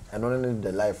ase and only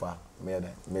the life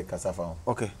me kasa fa.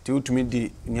 Okay, ti utumi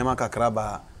di nyama kakra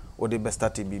ba o de best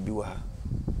start bibi wa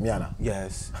miana.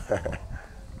 Yes.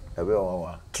 Ebe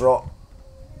wa tro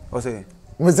o say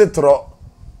me say tro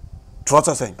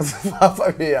Trotsa saying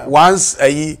once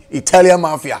a Italian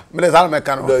mafia. Me dey me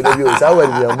kan. No,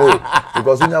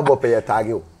 because we never pay a tag.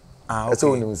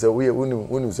 So we say we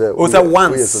say. Oh, so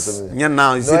once. Yeah,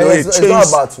 now you see it's not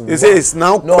about. You say it's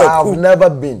now. No, I've never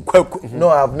been. No,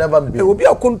 I've never been. It will be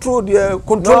a control. No,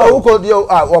 who could you?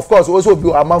 Of course, also be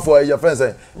a man for your friends.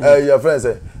 Your friends.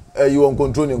 You on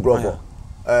controlling growth.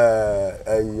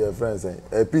 Your friends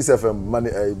Peace FM money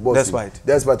boss.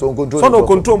 That's right on control. So no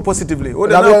control positively.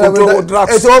 What control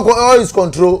drugs? It's all is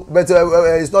control, but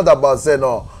it's not about say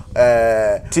no.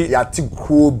 Ya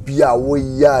tiko bia wo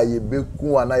ya ye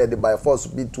beku ana ye by force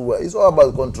be too. It's all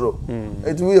about control.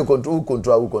 It will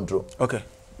control. Okay.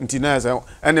 Ntina say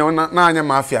and na anya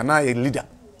mafia na a leader.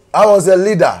 I was a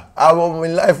leader. I was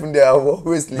in life in there. I was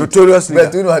always notorious leader.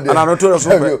 But you know, notorious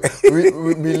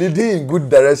we leading in good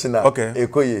direction. Okay.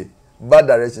 Ekoye. Bad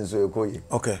direction, so Ekoye.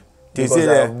 Okay.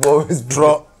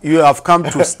 You have come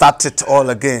to start it all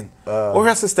again.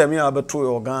 Our system here, but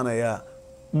through Ghana, yeah.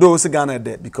 Those Ghana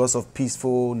there because of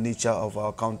peaceful nature of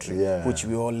our country, which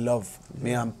we all love.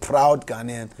 Me, I'm proud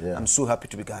Ghanaian. Yeah. I'm so happy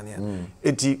to be Ghanaian.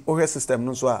 Our system,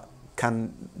 no so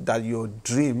can that your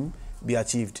dream be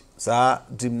achieved. So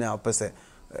dream now,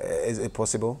 is it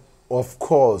possible? Of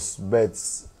course, but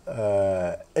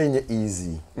ain't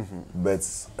easy.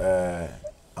 But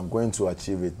I'm going to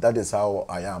achieve it. That is how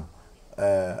I am.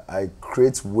 I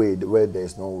create way where there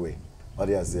is no way. What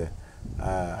do you say?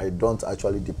 I don't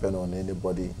actually depend on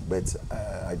anybody, but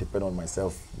I depend on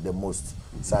myself the most.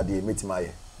 So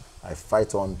I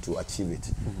fight on to achieve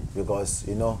it because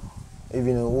you know.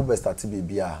 Even Uber started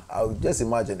BBR, I would just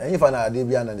imagine. And if I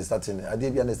Adebian starting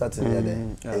here,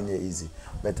 then easy.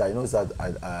 But I know that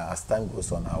as time goes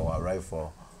on, I will arrive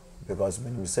for because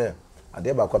when you say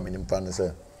Adeba come in plan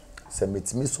say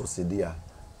meet me so sedia,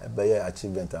 a better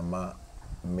achievement ama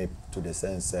me to the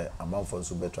sense amount for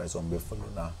super try some be follow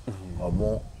now or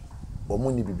more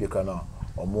ni bibi kana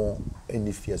or more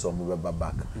any fears or move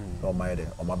back no mind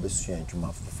or my best and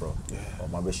juma for or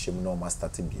my best shame no master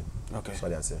team. Okay, so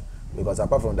that's it. Because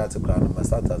apart from that, I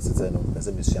started as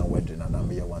a mission wedding and I'm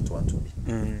here 1-1 to be.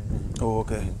 Oh,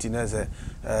 okay. Tinez,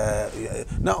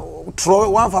 now,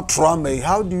 one for trauma,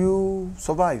 how do you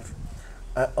survive?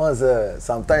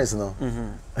 Sometimes no.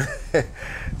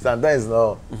 Sometimes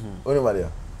no. Only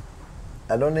Maria.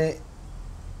 I don't know.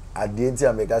 I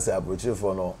didn't make us approach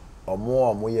for no. Or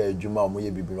more year Juma or more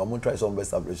year bibi. I'm gonna try some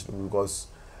best approach because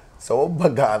so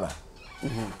Ghana.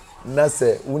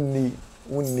 Nase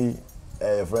unni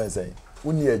friends say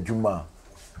uni adwuma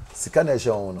sika na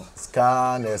ehwe no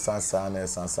sika na san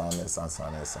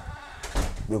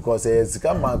because sika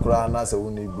makra na say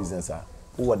uni business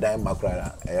who dan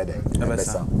makra den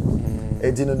ebesa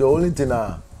the only thing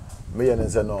me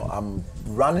and say no I'm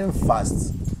running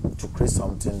fast to create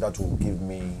something that will give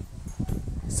me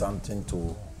something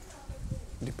to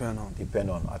depend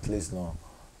on at least no.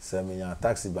 Say me a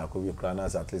taxi back we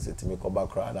cranas at least it me come back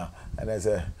crana and I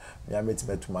say me a meet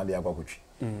me to money akwakuchi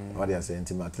what they say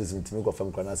at least me go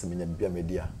from cranas me bia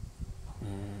media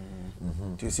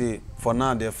You see, for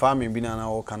now, the farming being an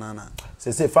hour canana.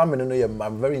 Say farming, no,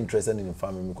 I'm very interested in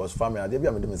farming because farming, I did be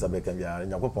a medicine can be a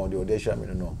Yapon, the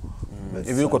audition, no.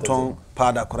 If you could turn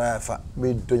powder, could I have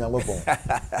me to Yapon?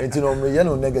 And you know, me, you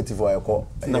know, negative or I call.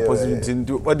 No positive.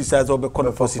 What decides over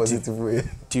positive way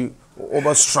to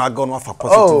over struggle on for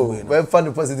positive way. Well, find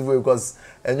the positive way because,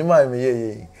 and you mind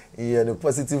me, in a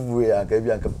positive way, I can be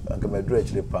a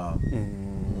dredge the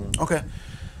pound. Okay.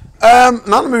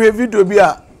 Now me video be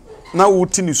a na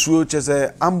wuti ni suo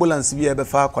chese ambulance bi e be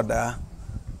fa akwada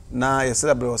na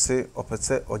yeselebe o se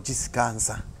opese ogisika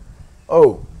ansa.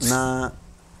 Oh, na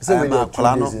so we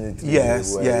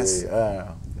yes.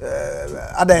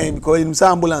 Adan because in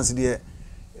some ambulance there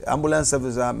ambulance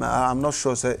service I'm not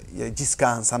sure say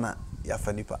ogisika ansa na ya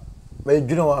fanipa. But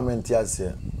you know what I mean here.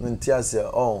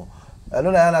 Oh, I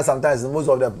don't know sometimes most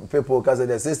of the people because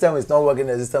the system is not working.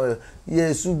 The system,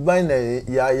 yes, you buy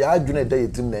ya journey day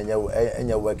team and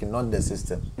you're working on the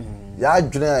system. Ya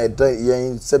journey a day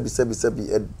yen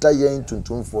sebi a day yen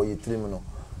tuntum for you team.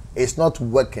 It's not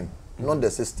working. Not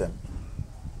the system.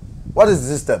 What is the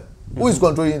system? Who is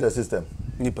controlling the system?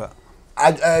 Nipa.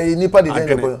 Nipa didn't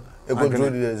control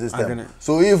the system.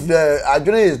 So if the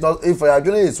journey is not, if a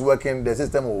journey is working, the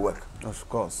system will work. Of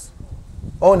course.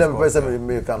 All the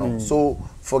person So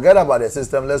forget about the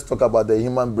system. Let's talk about the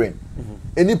human brain.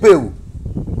 Any pay,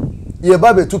 ye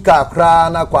baby to car cry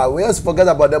na kwa. We just forget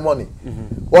about the money.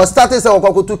 Or starting say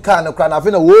we to car na cry na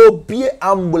fina wo be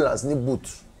ambulance ni boot.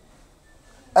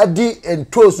 Adi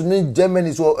entrust ni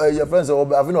Germany so your friends say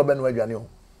I fina oben we dwane o.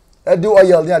 Adi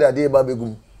oil ni ade baby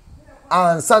gum.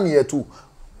 Ansa ne yetu.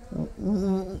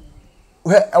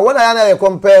 I want to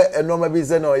compare a normal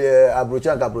business or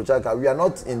abrochaka. We are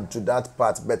not into that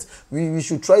part, but we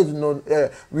should try to know.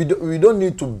 We don't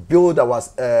need to build our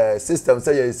system.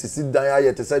 Say sit down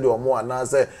here to say or more and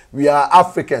say we are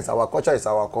Africans. Our culture is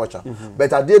our culture.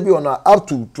 But at be on up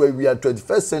to we are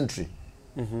 21st century.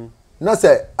 Now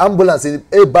say ambulance in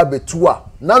a baby tour.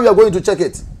 Now we are going to check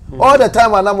it all the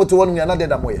time. And I'm to one we are not dead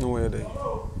that way.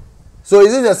 So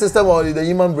is it the system or the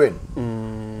human brain?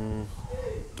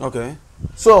 Okay.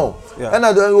 So, and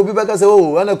I will be back and say,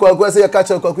 oh, and I say,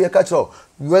 catch up.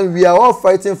 When we are all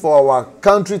fighting for our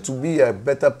country to be a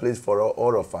better place for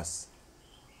all of us.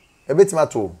 A bit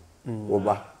matter,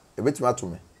 Oba, a bit matter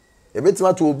me. A bit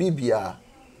matter, Bibia.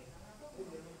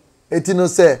 Etino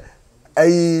say,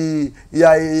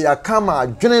 ya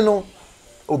kama, general.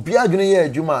 Obia adwene ye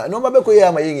adwuma no ba beko ye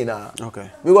amaye nyina okay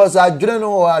because adwene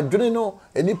no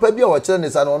enipa bia wo kire ne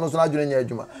sa no no so adwene nya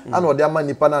adwuma ana ode ama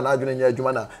nipa na adwene nya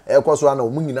adwuma na ekoso ana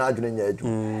omu nyina adwene nya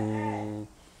adwuma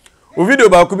o video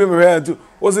ba ko bi me hwe atu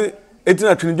o se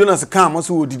etina twene Jonas kan mo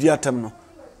so odidi atam no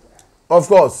of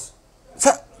course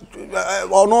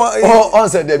on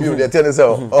said debut they tell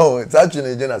so oh it's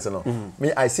actually Jonas no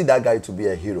me I see that guy to be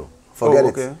a hero. Forget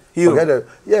it. Hero. Forget it.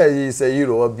 Yeah, he's a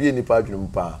hero or be any part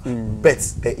of But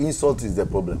the insult is the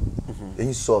problem. The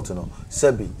insult, you know.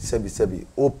 Sebi.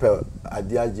 Opel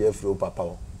adia Jeffrey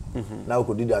Papa. Now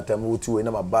could do that time to a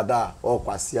number bada or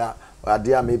kwasia or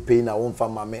adia may pay na one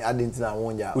family. Me I didn't know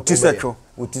one ya.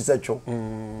 Utisecho.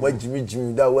 Where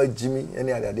Jimmy that where Jimmy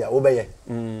any other idea obey.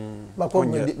 But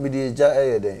with the jar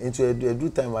into a do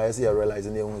time I see I realize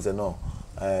and they say no.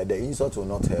 The insult will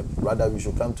not help. Rather we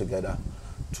should come together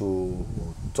to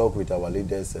talk with our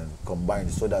leaders and combine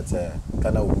so that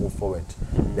Ghana will move forward.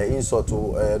 The insult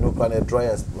to no planet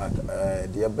dryers like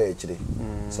the actually.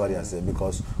 Sorry I say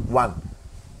because one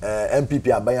MPP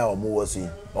abaya or more was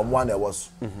one there was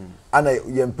and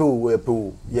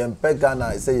yempe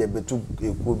Ghana say ye betu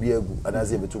ekubiegu and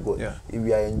as ye betu go if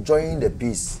we are enjoying the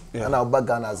peace and our back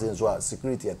Ghana saying so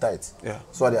security tight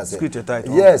sorry I say security tight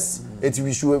yes it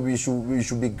we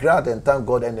should be glad and thank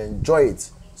God and enjoy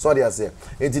it. Sorry, I say.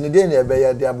 It's in the day near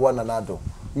they have one another.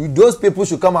 Those people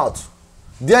should come out.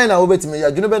 They are now waiting.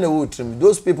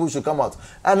 Those people should come out.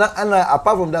 And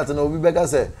apart from that,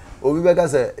 Obibeka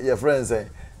say, your friends say,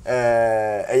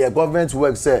 your government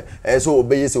work say, so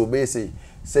obey. Say,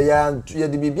 you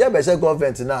be a better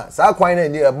government now. So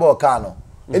quite near a more cano.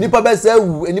 Any papa say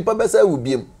will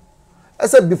be him. I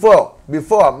said before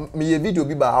me a video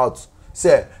be out.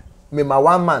 Say. Me my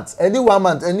 1 month, any 1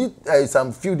 month, any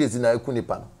some few days in a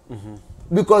kunipan.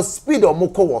 Because speed or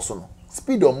moko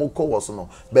was no.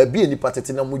 Baby any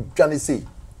patete na mu dwane say.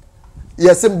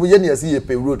 Yes, yes,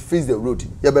 pay road, face the road.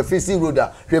 You be facing road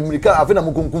that America afina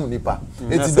mu kunkum nipa.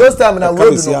 It's those time na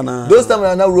road no. Those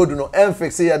time na road no. Em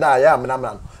fix here that I am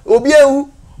na. Obi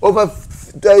over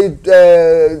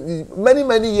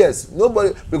many years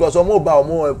nobody because omo ba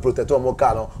omo protect omo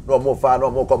car no omo fa no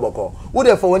omo koboko. Who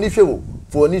there for any travel?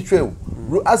 For any trail,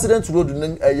 accident road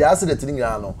accident ni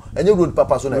no enye road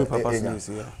papa so na enya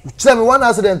tell me one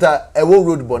accident a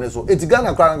road bone so it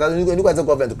Ghana kwa ni kwa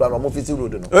government kwa no office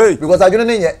road no because adwene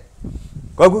ne nye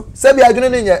kwagu se bi adwene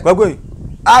ne nye kwagu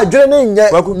adwene ne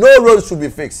nye no road should be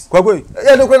fixed kwagu e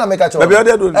no kwa na make a cho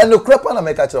e no kwa na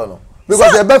make a cho no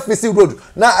because the best fixing road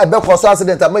na e be cause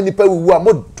accident am nipa wu am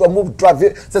mo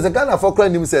drive se Ghana for kra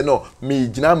nim say no me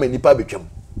gina ma nipa betwam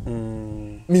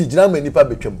me gina ma nipa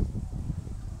betwam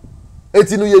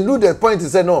eti no you know the point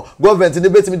is say no government dey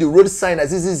bet me the road sign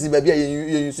as this baby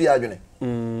you see adwene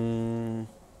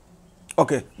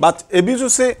okay but ebi so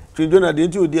say Trinidad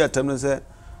dey odi atam say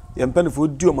yempanifo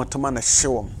di o matama na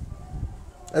hyewom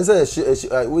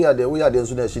say we are there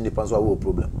so na shi nipa so we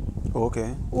problem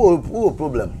okay we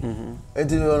problem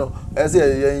eti you know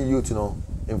say youth you know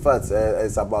in fact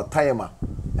it's about time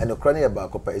and the chronic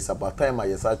about it's about time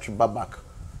yes I trip back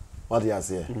what you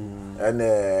say and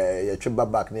you trip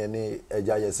back ni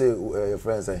eja you say your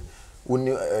friends say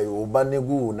uni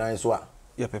obanegu na so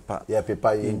ya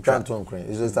paper in Canton Crane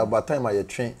it's about time you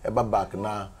train back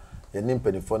na you nim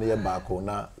penifo na you back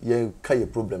na you carry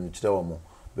problem chire omo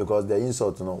because the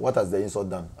insult you know what has the insult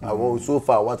done so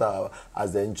far what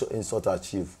has the insult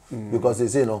achieved because they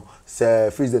say you know say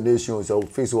face the nation say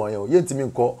face one you ntimi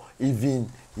nko even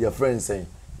your friends say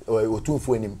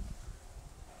otunfo enim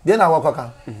then na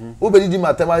wakaka obedi di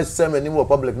matema sermon nim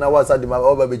public na wasa di ma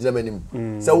oba bejina manim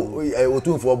say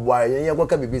otunfo boy yen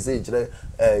kwaka bibi say kire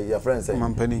your friends say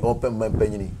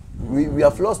mampanyini we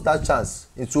have lost that chance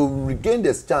and to regain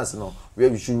this chance no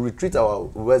we should retreat our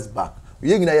west back we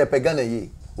gina ye pegana ye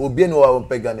obi no wa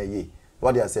pegana ye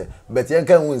what they say but yen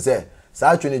kan won say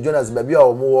sa atwene Jonas baby a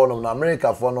omo wo no na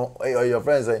America for no your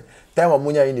friends say time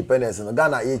omunya independence no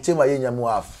Ghana ye chema ye nyamu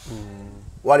half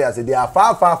what they say they are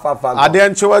far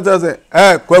aden chewa say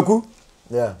kwaku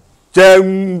yeah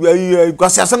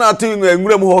kwasiasa na atu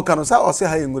ngurem ho ka no sa o say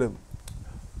ha ngurem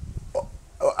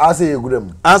I say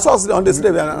ngurem so on the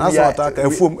slave and so attack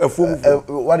efom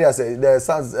what they say the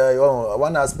sounds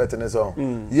one aspect in so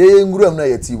ye ngurem na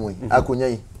ye timu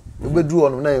akonyan obedu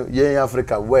on na ye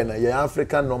Africa when ye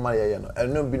African normal ye no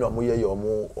eno bi no mo ye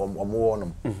omo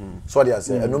wonom so they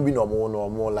say eno bi no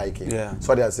mo like it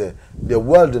so they say the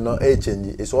world no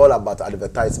change it's all about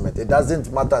advertisement it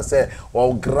doesn't matter say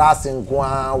or grass in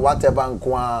kwa whatever in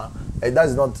kwa it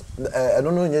does not I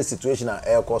don't know your situation at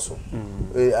air course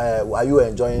are you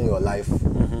enjoying your life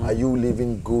are you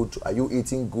living good are you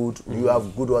eating good do you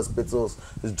have good hospitals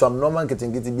some normal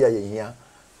getting be here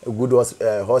good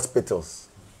hospitals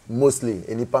mostly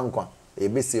in Nipankwa e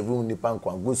be save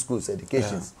Nipankwa good schools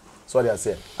educations so they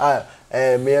say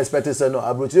me expect say no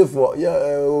abrochire for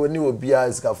ni obia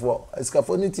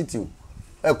iskafo ni titiu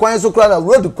kwan so kra na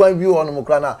road kwan bi on mo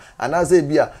kra na ana say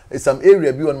bia some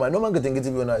area bi on my normal getting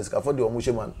bi on iskafo de omo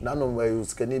sheman na no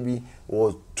skani bi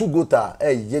was too gota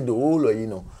ye the whole you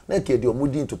know na ke de omo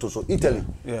din toto so Italy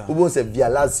obo say via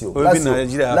Lazio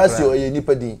e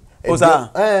nipa din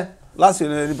Lazio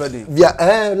na anybody. Via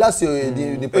Lazio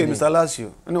anybody. Mr.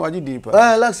 Lazio. No waji di pa.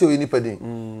 Lazio anybody.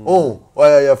 Oh,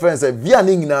 your friends say via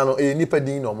ningina no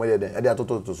anybody no mo ye den. E dey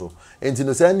atoto so. Enti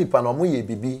no say nipa no mo ye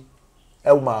bibi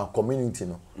e ma community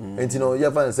no. Enti no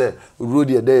your friends say road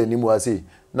ye dey ni mo ase.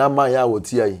 Na man ya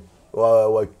woti ayi.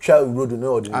 Wa twa road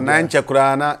no odi. Anan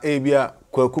chekura na e bia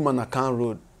Ghana Manakan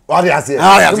road. What you say?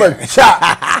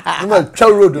 No twa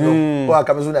road no. Wa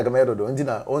kameso na kamedo do. Enti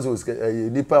na once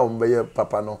nipa o mbeye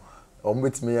papa no.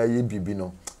 Ombetime ya ye bibi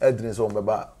no edine so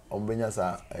ombeba ombenya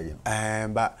sa aye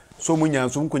ba so munya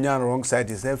so nkonya wrong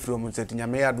side is from set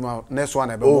nyame aduma next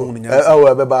one ebe mo nya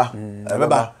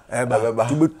ebeba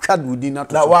to be twad wudi na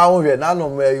to na wa hwe na no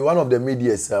one of the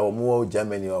medias omo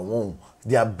Germany omo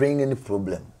they are bringing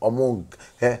problem omo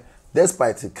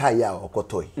despite kaya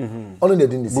okotoy onu dey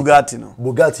din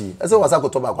Bugatti ese wasa ko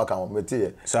to ba kwa kan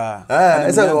meti sa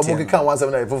ese omo kan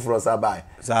 179 foforo sa bai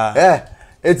sa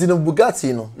eti no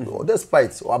Bugatti no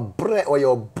despite or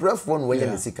your breath one when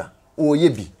you sika o ye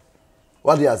bi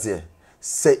what do you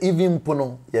say even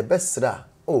pono your best ra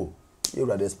oh you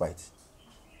rather despite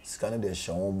scan the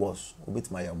show boss obit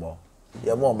my your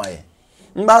your more my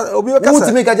mba obi o kasa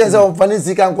ultimate ka jense on fani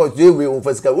sika nko we on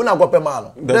fasika we na go pe ma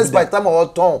no despite time o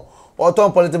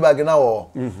ton political bag na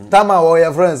wo time o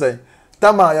your friends say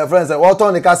tama your friends say what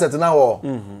on the cassette na wo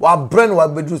wa brain wa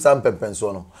bedu sam pepen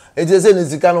so no e je say ni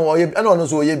sika no wo ye na no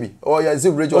so wo ye bi or you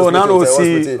see bridge hospital no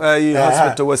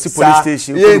hospital was police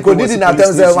station ye ko didi na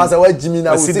tell say ma say wa jimi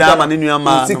na wo sika ma nenu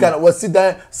ama sika wo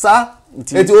sida sa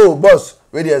eti oh boss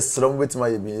we dey strom with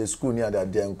my be school near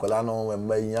that there nkola no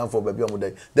ma yan for baby omo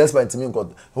dey despite me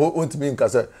nko want me nka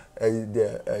say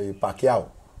the Pacquiao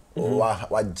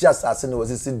wa just as no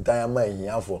was sit diamond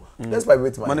here for that's why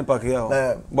wait money pack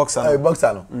here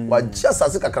boxer no wa just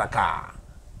as kakraka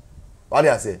what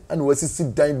I say and was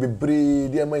sit down be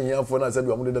breed diamond here for na say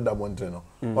we am dey mountain no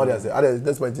what I say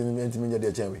that's why me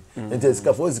dey change we enti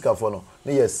sika for no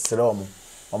na yes sere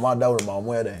omo da woro ma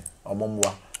omo ye den omo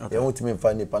mwa ye wutimi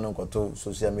mfa nipa no nkoto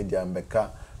social media mbeka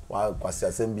wa kwasi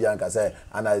asembia nka say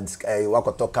ana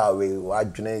wakoto ka we wa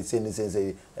dwene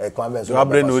say kwambe so you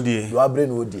abre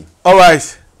no odi all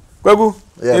right kwagu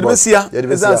yedebesia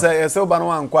ezan say ese oba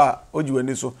no ankwa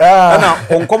ojiwani so na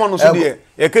onkomo no so de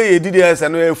ye ka ye didi ese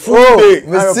no e full day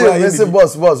me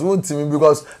boss wutimi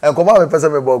because enkomo me pese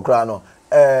me bo kra no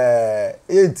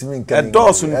etimi nka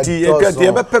edos nti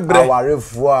ye be pebre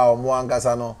awarefo a omo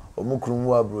ankasa no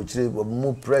omukrumu abrochire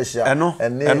omu pressure eno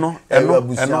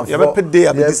ye be pede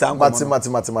abidi ankomo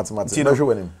mati no hwe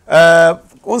wenim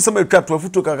onsem atwa to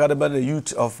afuto kakade ba the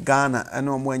youth of Ghana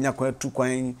eno omo anya kwa tu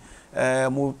kwan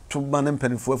mo tuba ne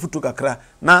mpanifo afuto kakra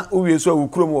na owie so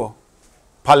awukrom wo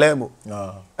Palermo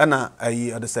na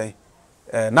ayi odesai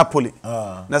Napoli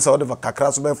na so odeva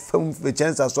kakra so be fam the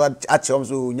chance so achom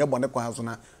so nya bone kwa so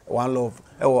na one love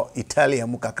ewo Italia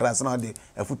mu kakra so na de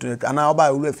afuto ana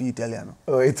oba ulu afi Italia no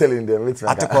oh Italy dem with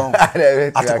atiko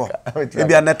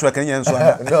maybe a network nya so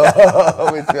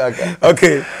no with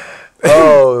okay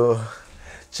oh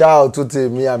ciao tutti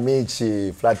miei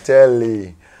amici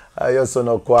fratelli io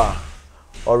sono qua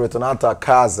ho ritornato a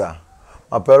casa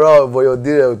ma però voglio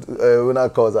dire una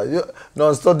cosa io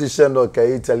non sto dicendo che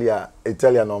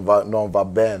Italia non va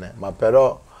bene ma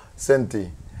però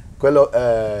senti quello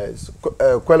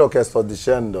che sto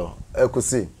dicendo è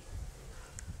così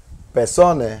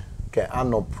persone che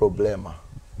hanno problema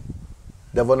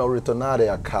devono ritornare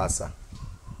a casa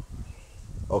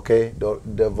ok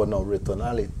devono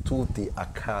ritornare tutti a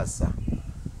casa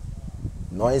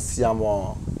noi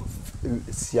siamo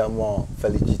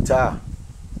felicità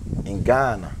in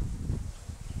Ghana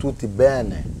tutti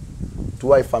bene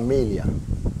tu hai famiglia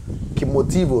che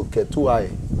motivo che tu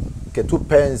hai che tu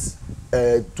pensi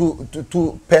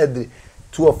tu perdi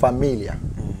tua famiglia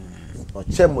non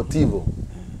c'è motivo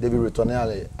devi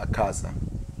ritornare a casa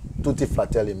tutti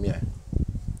fratelli miei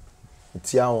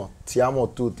ti amo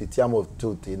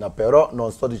tutti no, però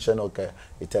non sto dicendo che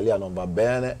l'Italia non va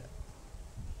bene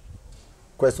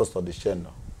questo sto dicendo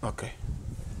okay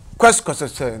questo sto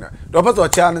dicendo dopo to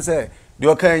chan say di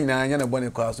o kan nyina nya na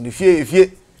bone kwa so ni fie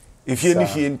ni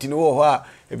fie ntini wo ho a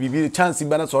bibi chance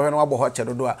ba na so hwe no abo ho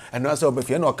chedodo a eno asa oba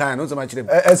fie na o kan no so ma kire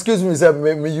excuse me sir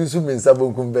me use me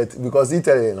sabonkum bet because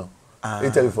Italy no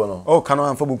Italy for no oh kan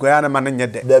am fa bunko ya na ma nya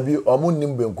de da bi o mun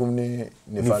nim benkum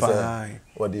ni fa say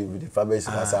what the fabric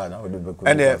masa na what the benkum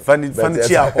ene fan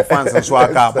chi a fans so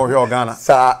aka bo hwe Ghana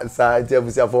sa ti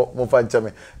abusia fo mo fa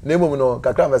nchame na emom no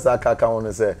kakra mesa aka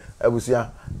won say abusia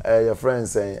your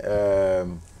friends say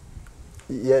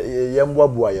ye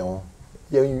mboaboa ye ho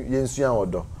ye nsua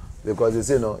odo because they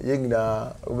say no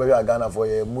yengina obega Ghana for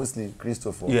ye Muslim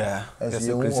Christopher yeah that's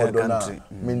a Christian country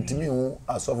mentimi hu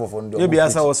asofo fo ndo ye bia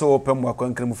sa wo so opem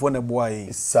akwankramfo na boa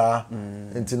ye sa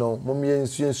enti no mom ye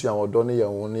nsua odo ne ye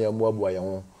ho ne ye mboaboa ye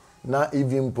ho na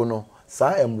even po no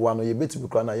sa emboa no ye betimi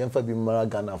kra na ye mfa bi mara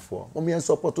Ghana for mom ye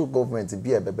support government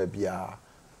bi ebebe bia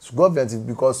so government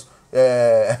because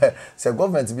say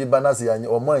government bi banasi ya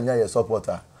o mo anya ye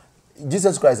supporter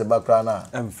Jesus Christ background na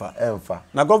emfa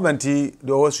na government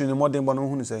the was in modern bono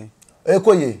hu ni say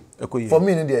ekoye for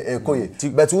me no dey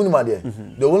ekoye but who ma dey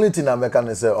the only thing I make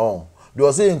can say oh they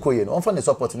was saying ekoye no on the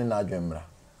support ni na adwemra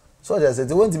so they say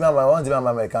they want me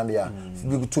American there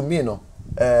to me no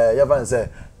you can say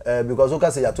because okay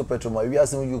say ya to petrol we are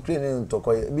saying Ukraine to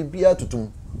koye bibia tutum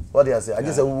what they say I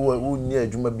just say who near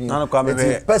adwuma bi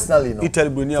personally no Italy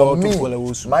for me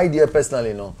my dear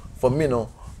personally no for me no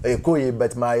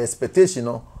but my expectation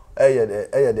no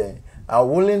I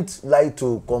wouldn't like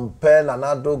to compare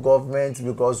another government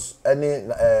because any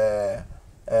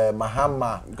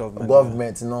Mahama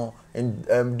government no in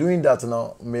doing that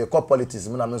no me call politics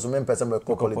me na so me person me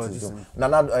call politics na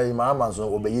Mahama so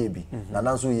obeye bi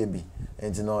na so ye bi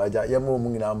enti no aja ye mo mu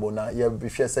nyina mbo na ye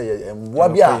hwe say ye mboa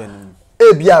bia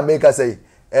e bia make say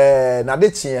na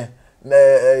de chie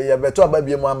ya beto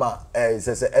ababie mu ama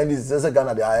say any say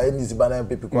Ghana dey any zibana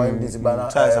people call him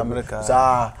zibana South America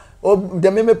sa o the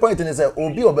main point is say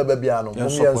obi obabia no mo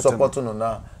ye support no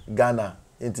na Ghana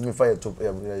intimi fa ye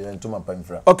ntuma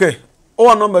panfra okay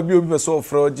o number bi obi so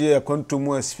fra oje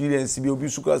akwantum experience bi obi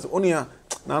su class onia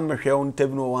na mehwe on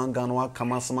tabi no wan Ghana wa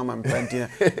kama sama ma mpantia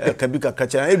kabika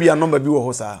kacha e bia number bi wo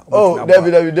ho sa oh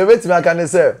David betimi aka ne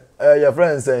say your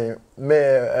friend saying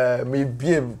me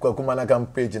bie Ghana Manakan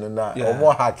page no na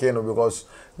omo hack no because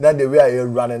Then the way I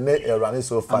running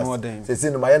so fast. Say see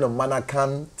no my no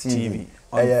Manakan TV.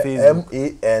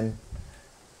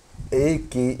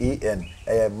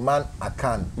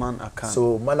 MANAKAN. Manakan.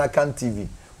 So Manakan TV.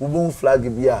 Ubun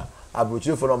flag bia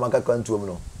abuchi for no maka kanto mu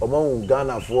no. Omo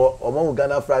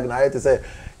Ghana flag na ayete say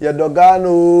ye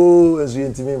dogano ezu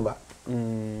yintimimba.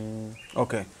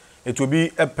 Okay. It will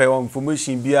be a pair of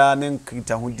information bia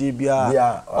nkita hodi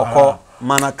bia oko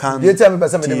Manakan. You tell me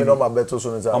person me number beto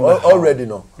so already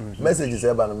no. Messages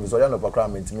eba no so ya no pakra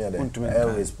mentimi e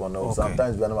respond.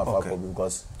 Sometimes we no for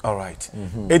because all right.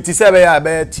 87 ya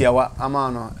be tiawa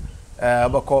amano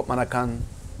abako Manakan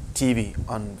TV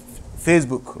on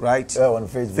Facebook, right? Yeah, on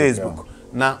Facebook. Yeah.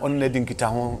 Na on na dinkita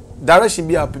ho. Direction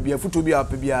bia apia, photo bia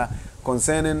apia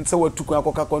concerning so what tukwa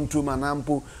koka control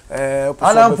manampo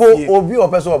anampo obi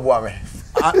opeso oboa me.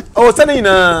 Oh, saying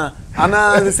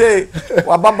ana say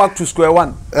we back to square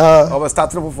one. Over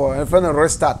starting for and friend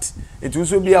restart. It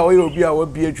will be a way obi a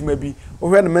be adwuma bi. O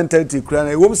hwe mentality kura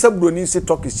na wom sabroni say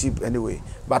talk is cheap anyway.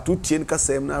 But to tien ka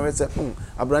sem na we say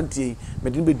abrantie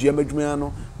medin be dua madwuma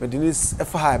no medin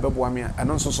efa ha be boa me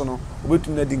eno so no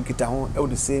obetum na din kita ho e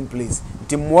the same place.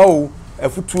 Ntimwa o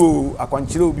afutuo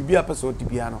akwankyere obi bia person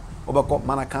tibia no obeko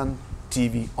Manakan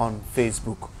TV on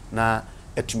Facebook na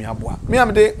etumi aboa me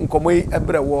amde nkomoi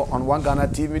ebrewo on One Ghana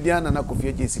TV media na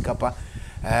Kofi Sikapa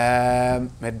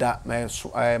meda me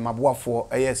maboafo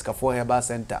eyesikafo heba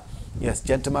center. Yes,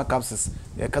 gentleman capsules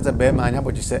kaza be ma anya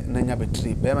boji se na nya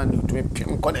betri be ma ntumi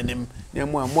pin konenim na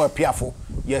mo apiafo.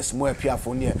 Yes, mo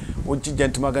apiafo ne wonji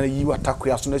gentleman gana yi watako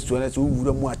ya so na stu na so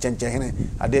wura mu achenche hene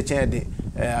ade chen de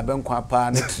abenko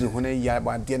apa na tri ho na ya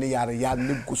ade ne yare ya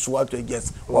ne gusu ato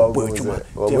yes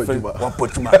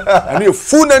wapotuma ani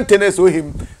fu na ntenes o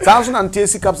him sanso na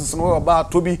ntesi capsules no ba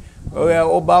tobi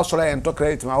o ba so la ento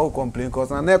credit ma o complain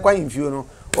cause na kwa infio no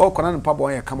o kona npa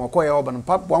bon ya kama ko ya oba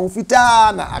npa bon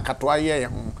fita na akatoa ye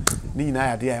ho ni na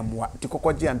ya de ya moa ti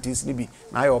kokoje antisi ni bi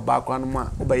na ya oba kwa no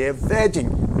ma oba ye virgin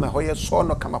na ho ye so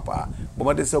no kama pa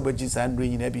bomade se obaji sa ndre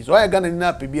nyina bi so ya Ghana ni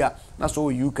na pebia na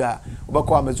so yuka oba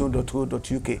ko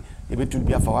amazon.co.uk ye betu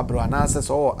bi afa wa bro na se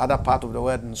so other part of the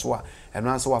world nso a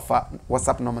eno anso wa fa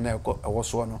WhatsApp number na wo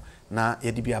so no na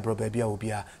ye di bi abro ba bia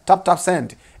obi a tap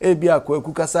send e bia ko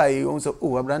akukasa e on se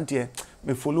abrantie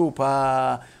me follow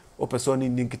pa o person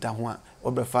ni nkita ho a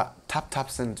obefa tap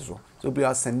send so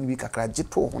be send bi kakra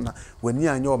gito ho na wani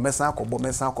anyo mesa akobo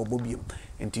biem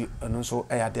enti no so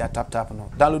e ya tap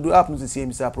no download app no see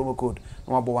misa promo code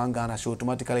no abo One Ghana show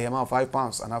automatically am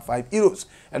 £5 and €5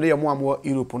 and you more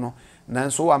Europe no na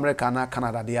so America na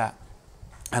Canada dia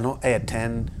ano e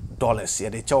 $10 ye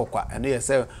de chokwa and you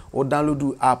say o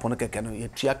download app no keke no ye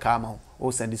tua ka ma o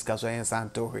send this caso en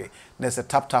santo hwe na se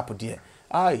tap dia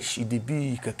she dey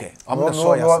be keke. No,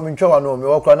 me try no, me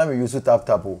work na me use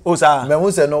tap. O sa. Me who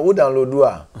say no, we download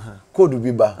a code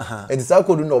bi ba. E dis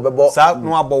code no obebo. Sa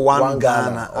no abo One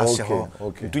Ghana ahye ho.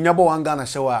 Dunya bo One Ghana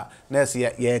show a na se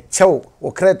ye chew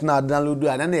o credit na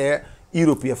download a na ye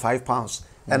Europe ye £5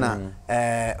 and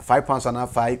 £5 and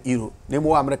 €5.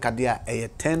 Nemo America dia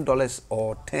 $10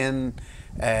 or 10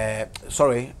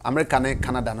 sorry, America and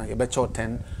Canada no ye be chew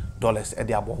 $10 e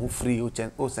de abo ho free o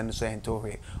send so ento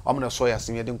hwe o me so ya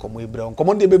sim ye de nkomo ebre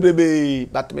nkomo de bebrebe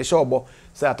but me sure bo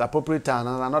say at appropriate time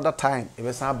and another time e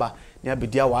be san ba ne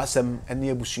abedia wa asem ene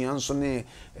abusuan so ne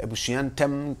abusuan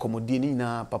tem komodi ni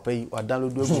na papa yi wa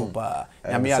download do ba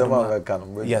nyame ya do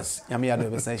yes nyame ya do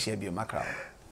be san share bi makra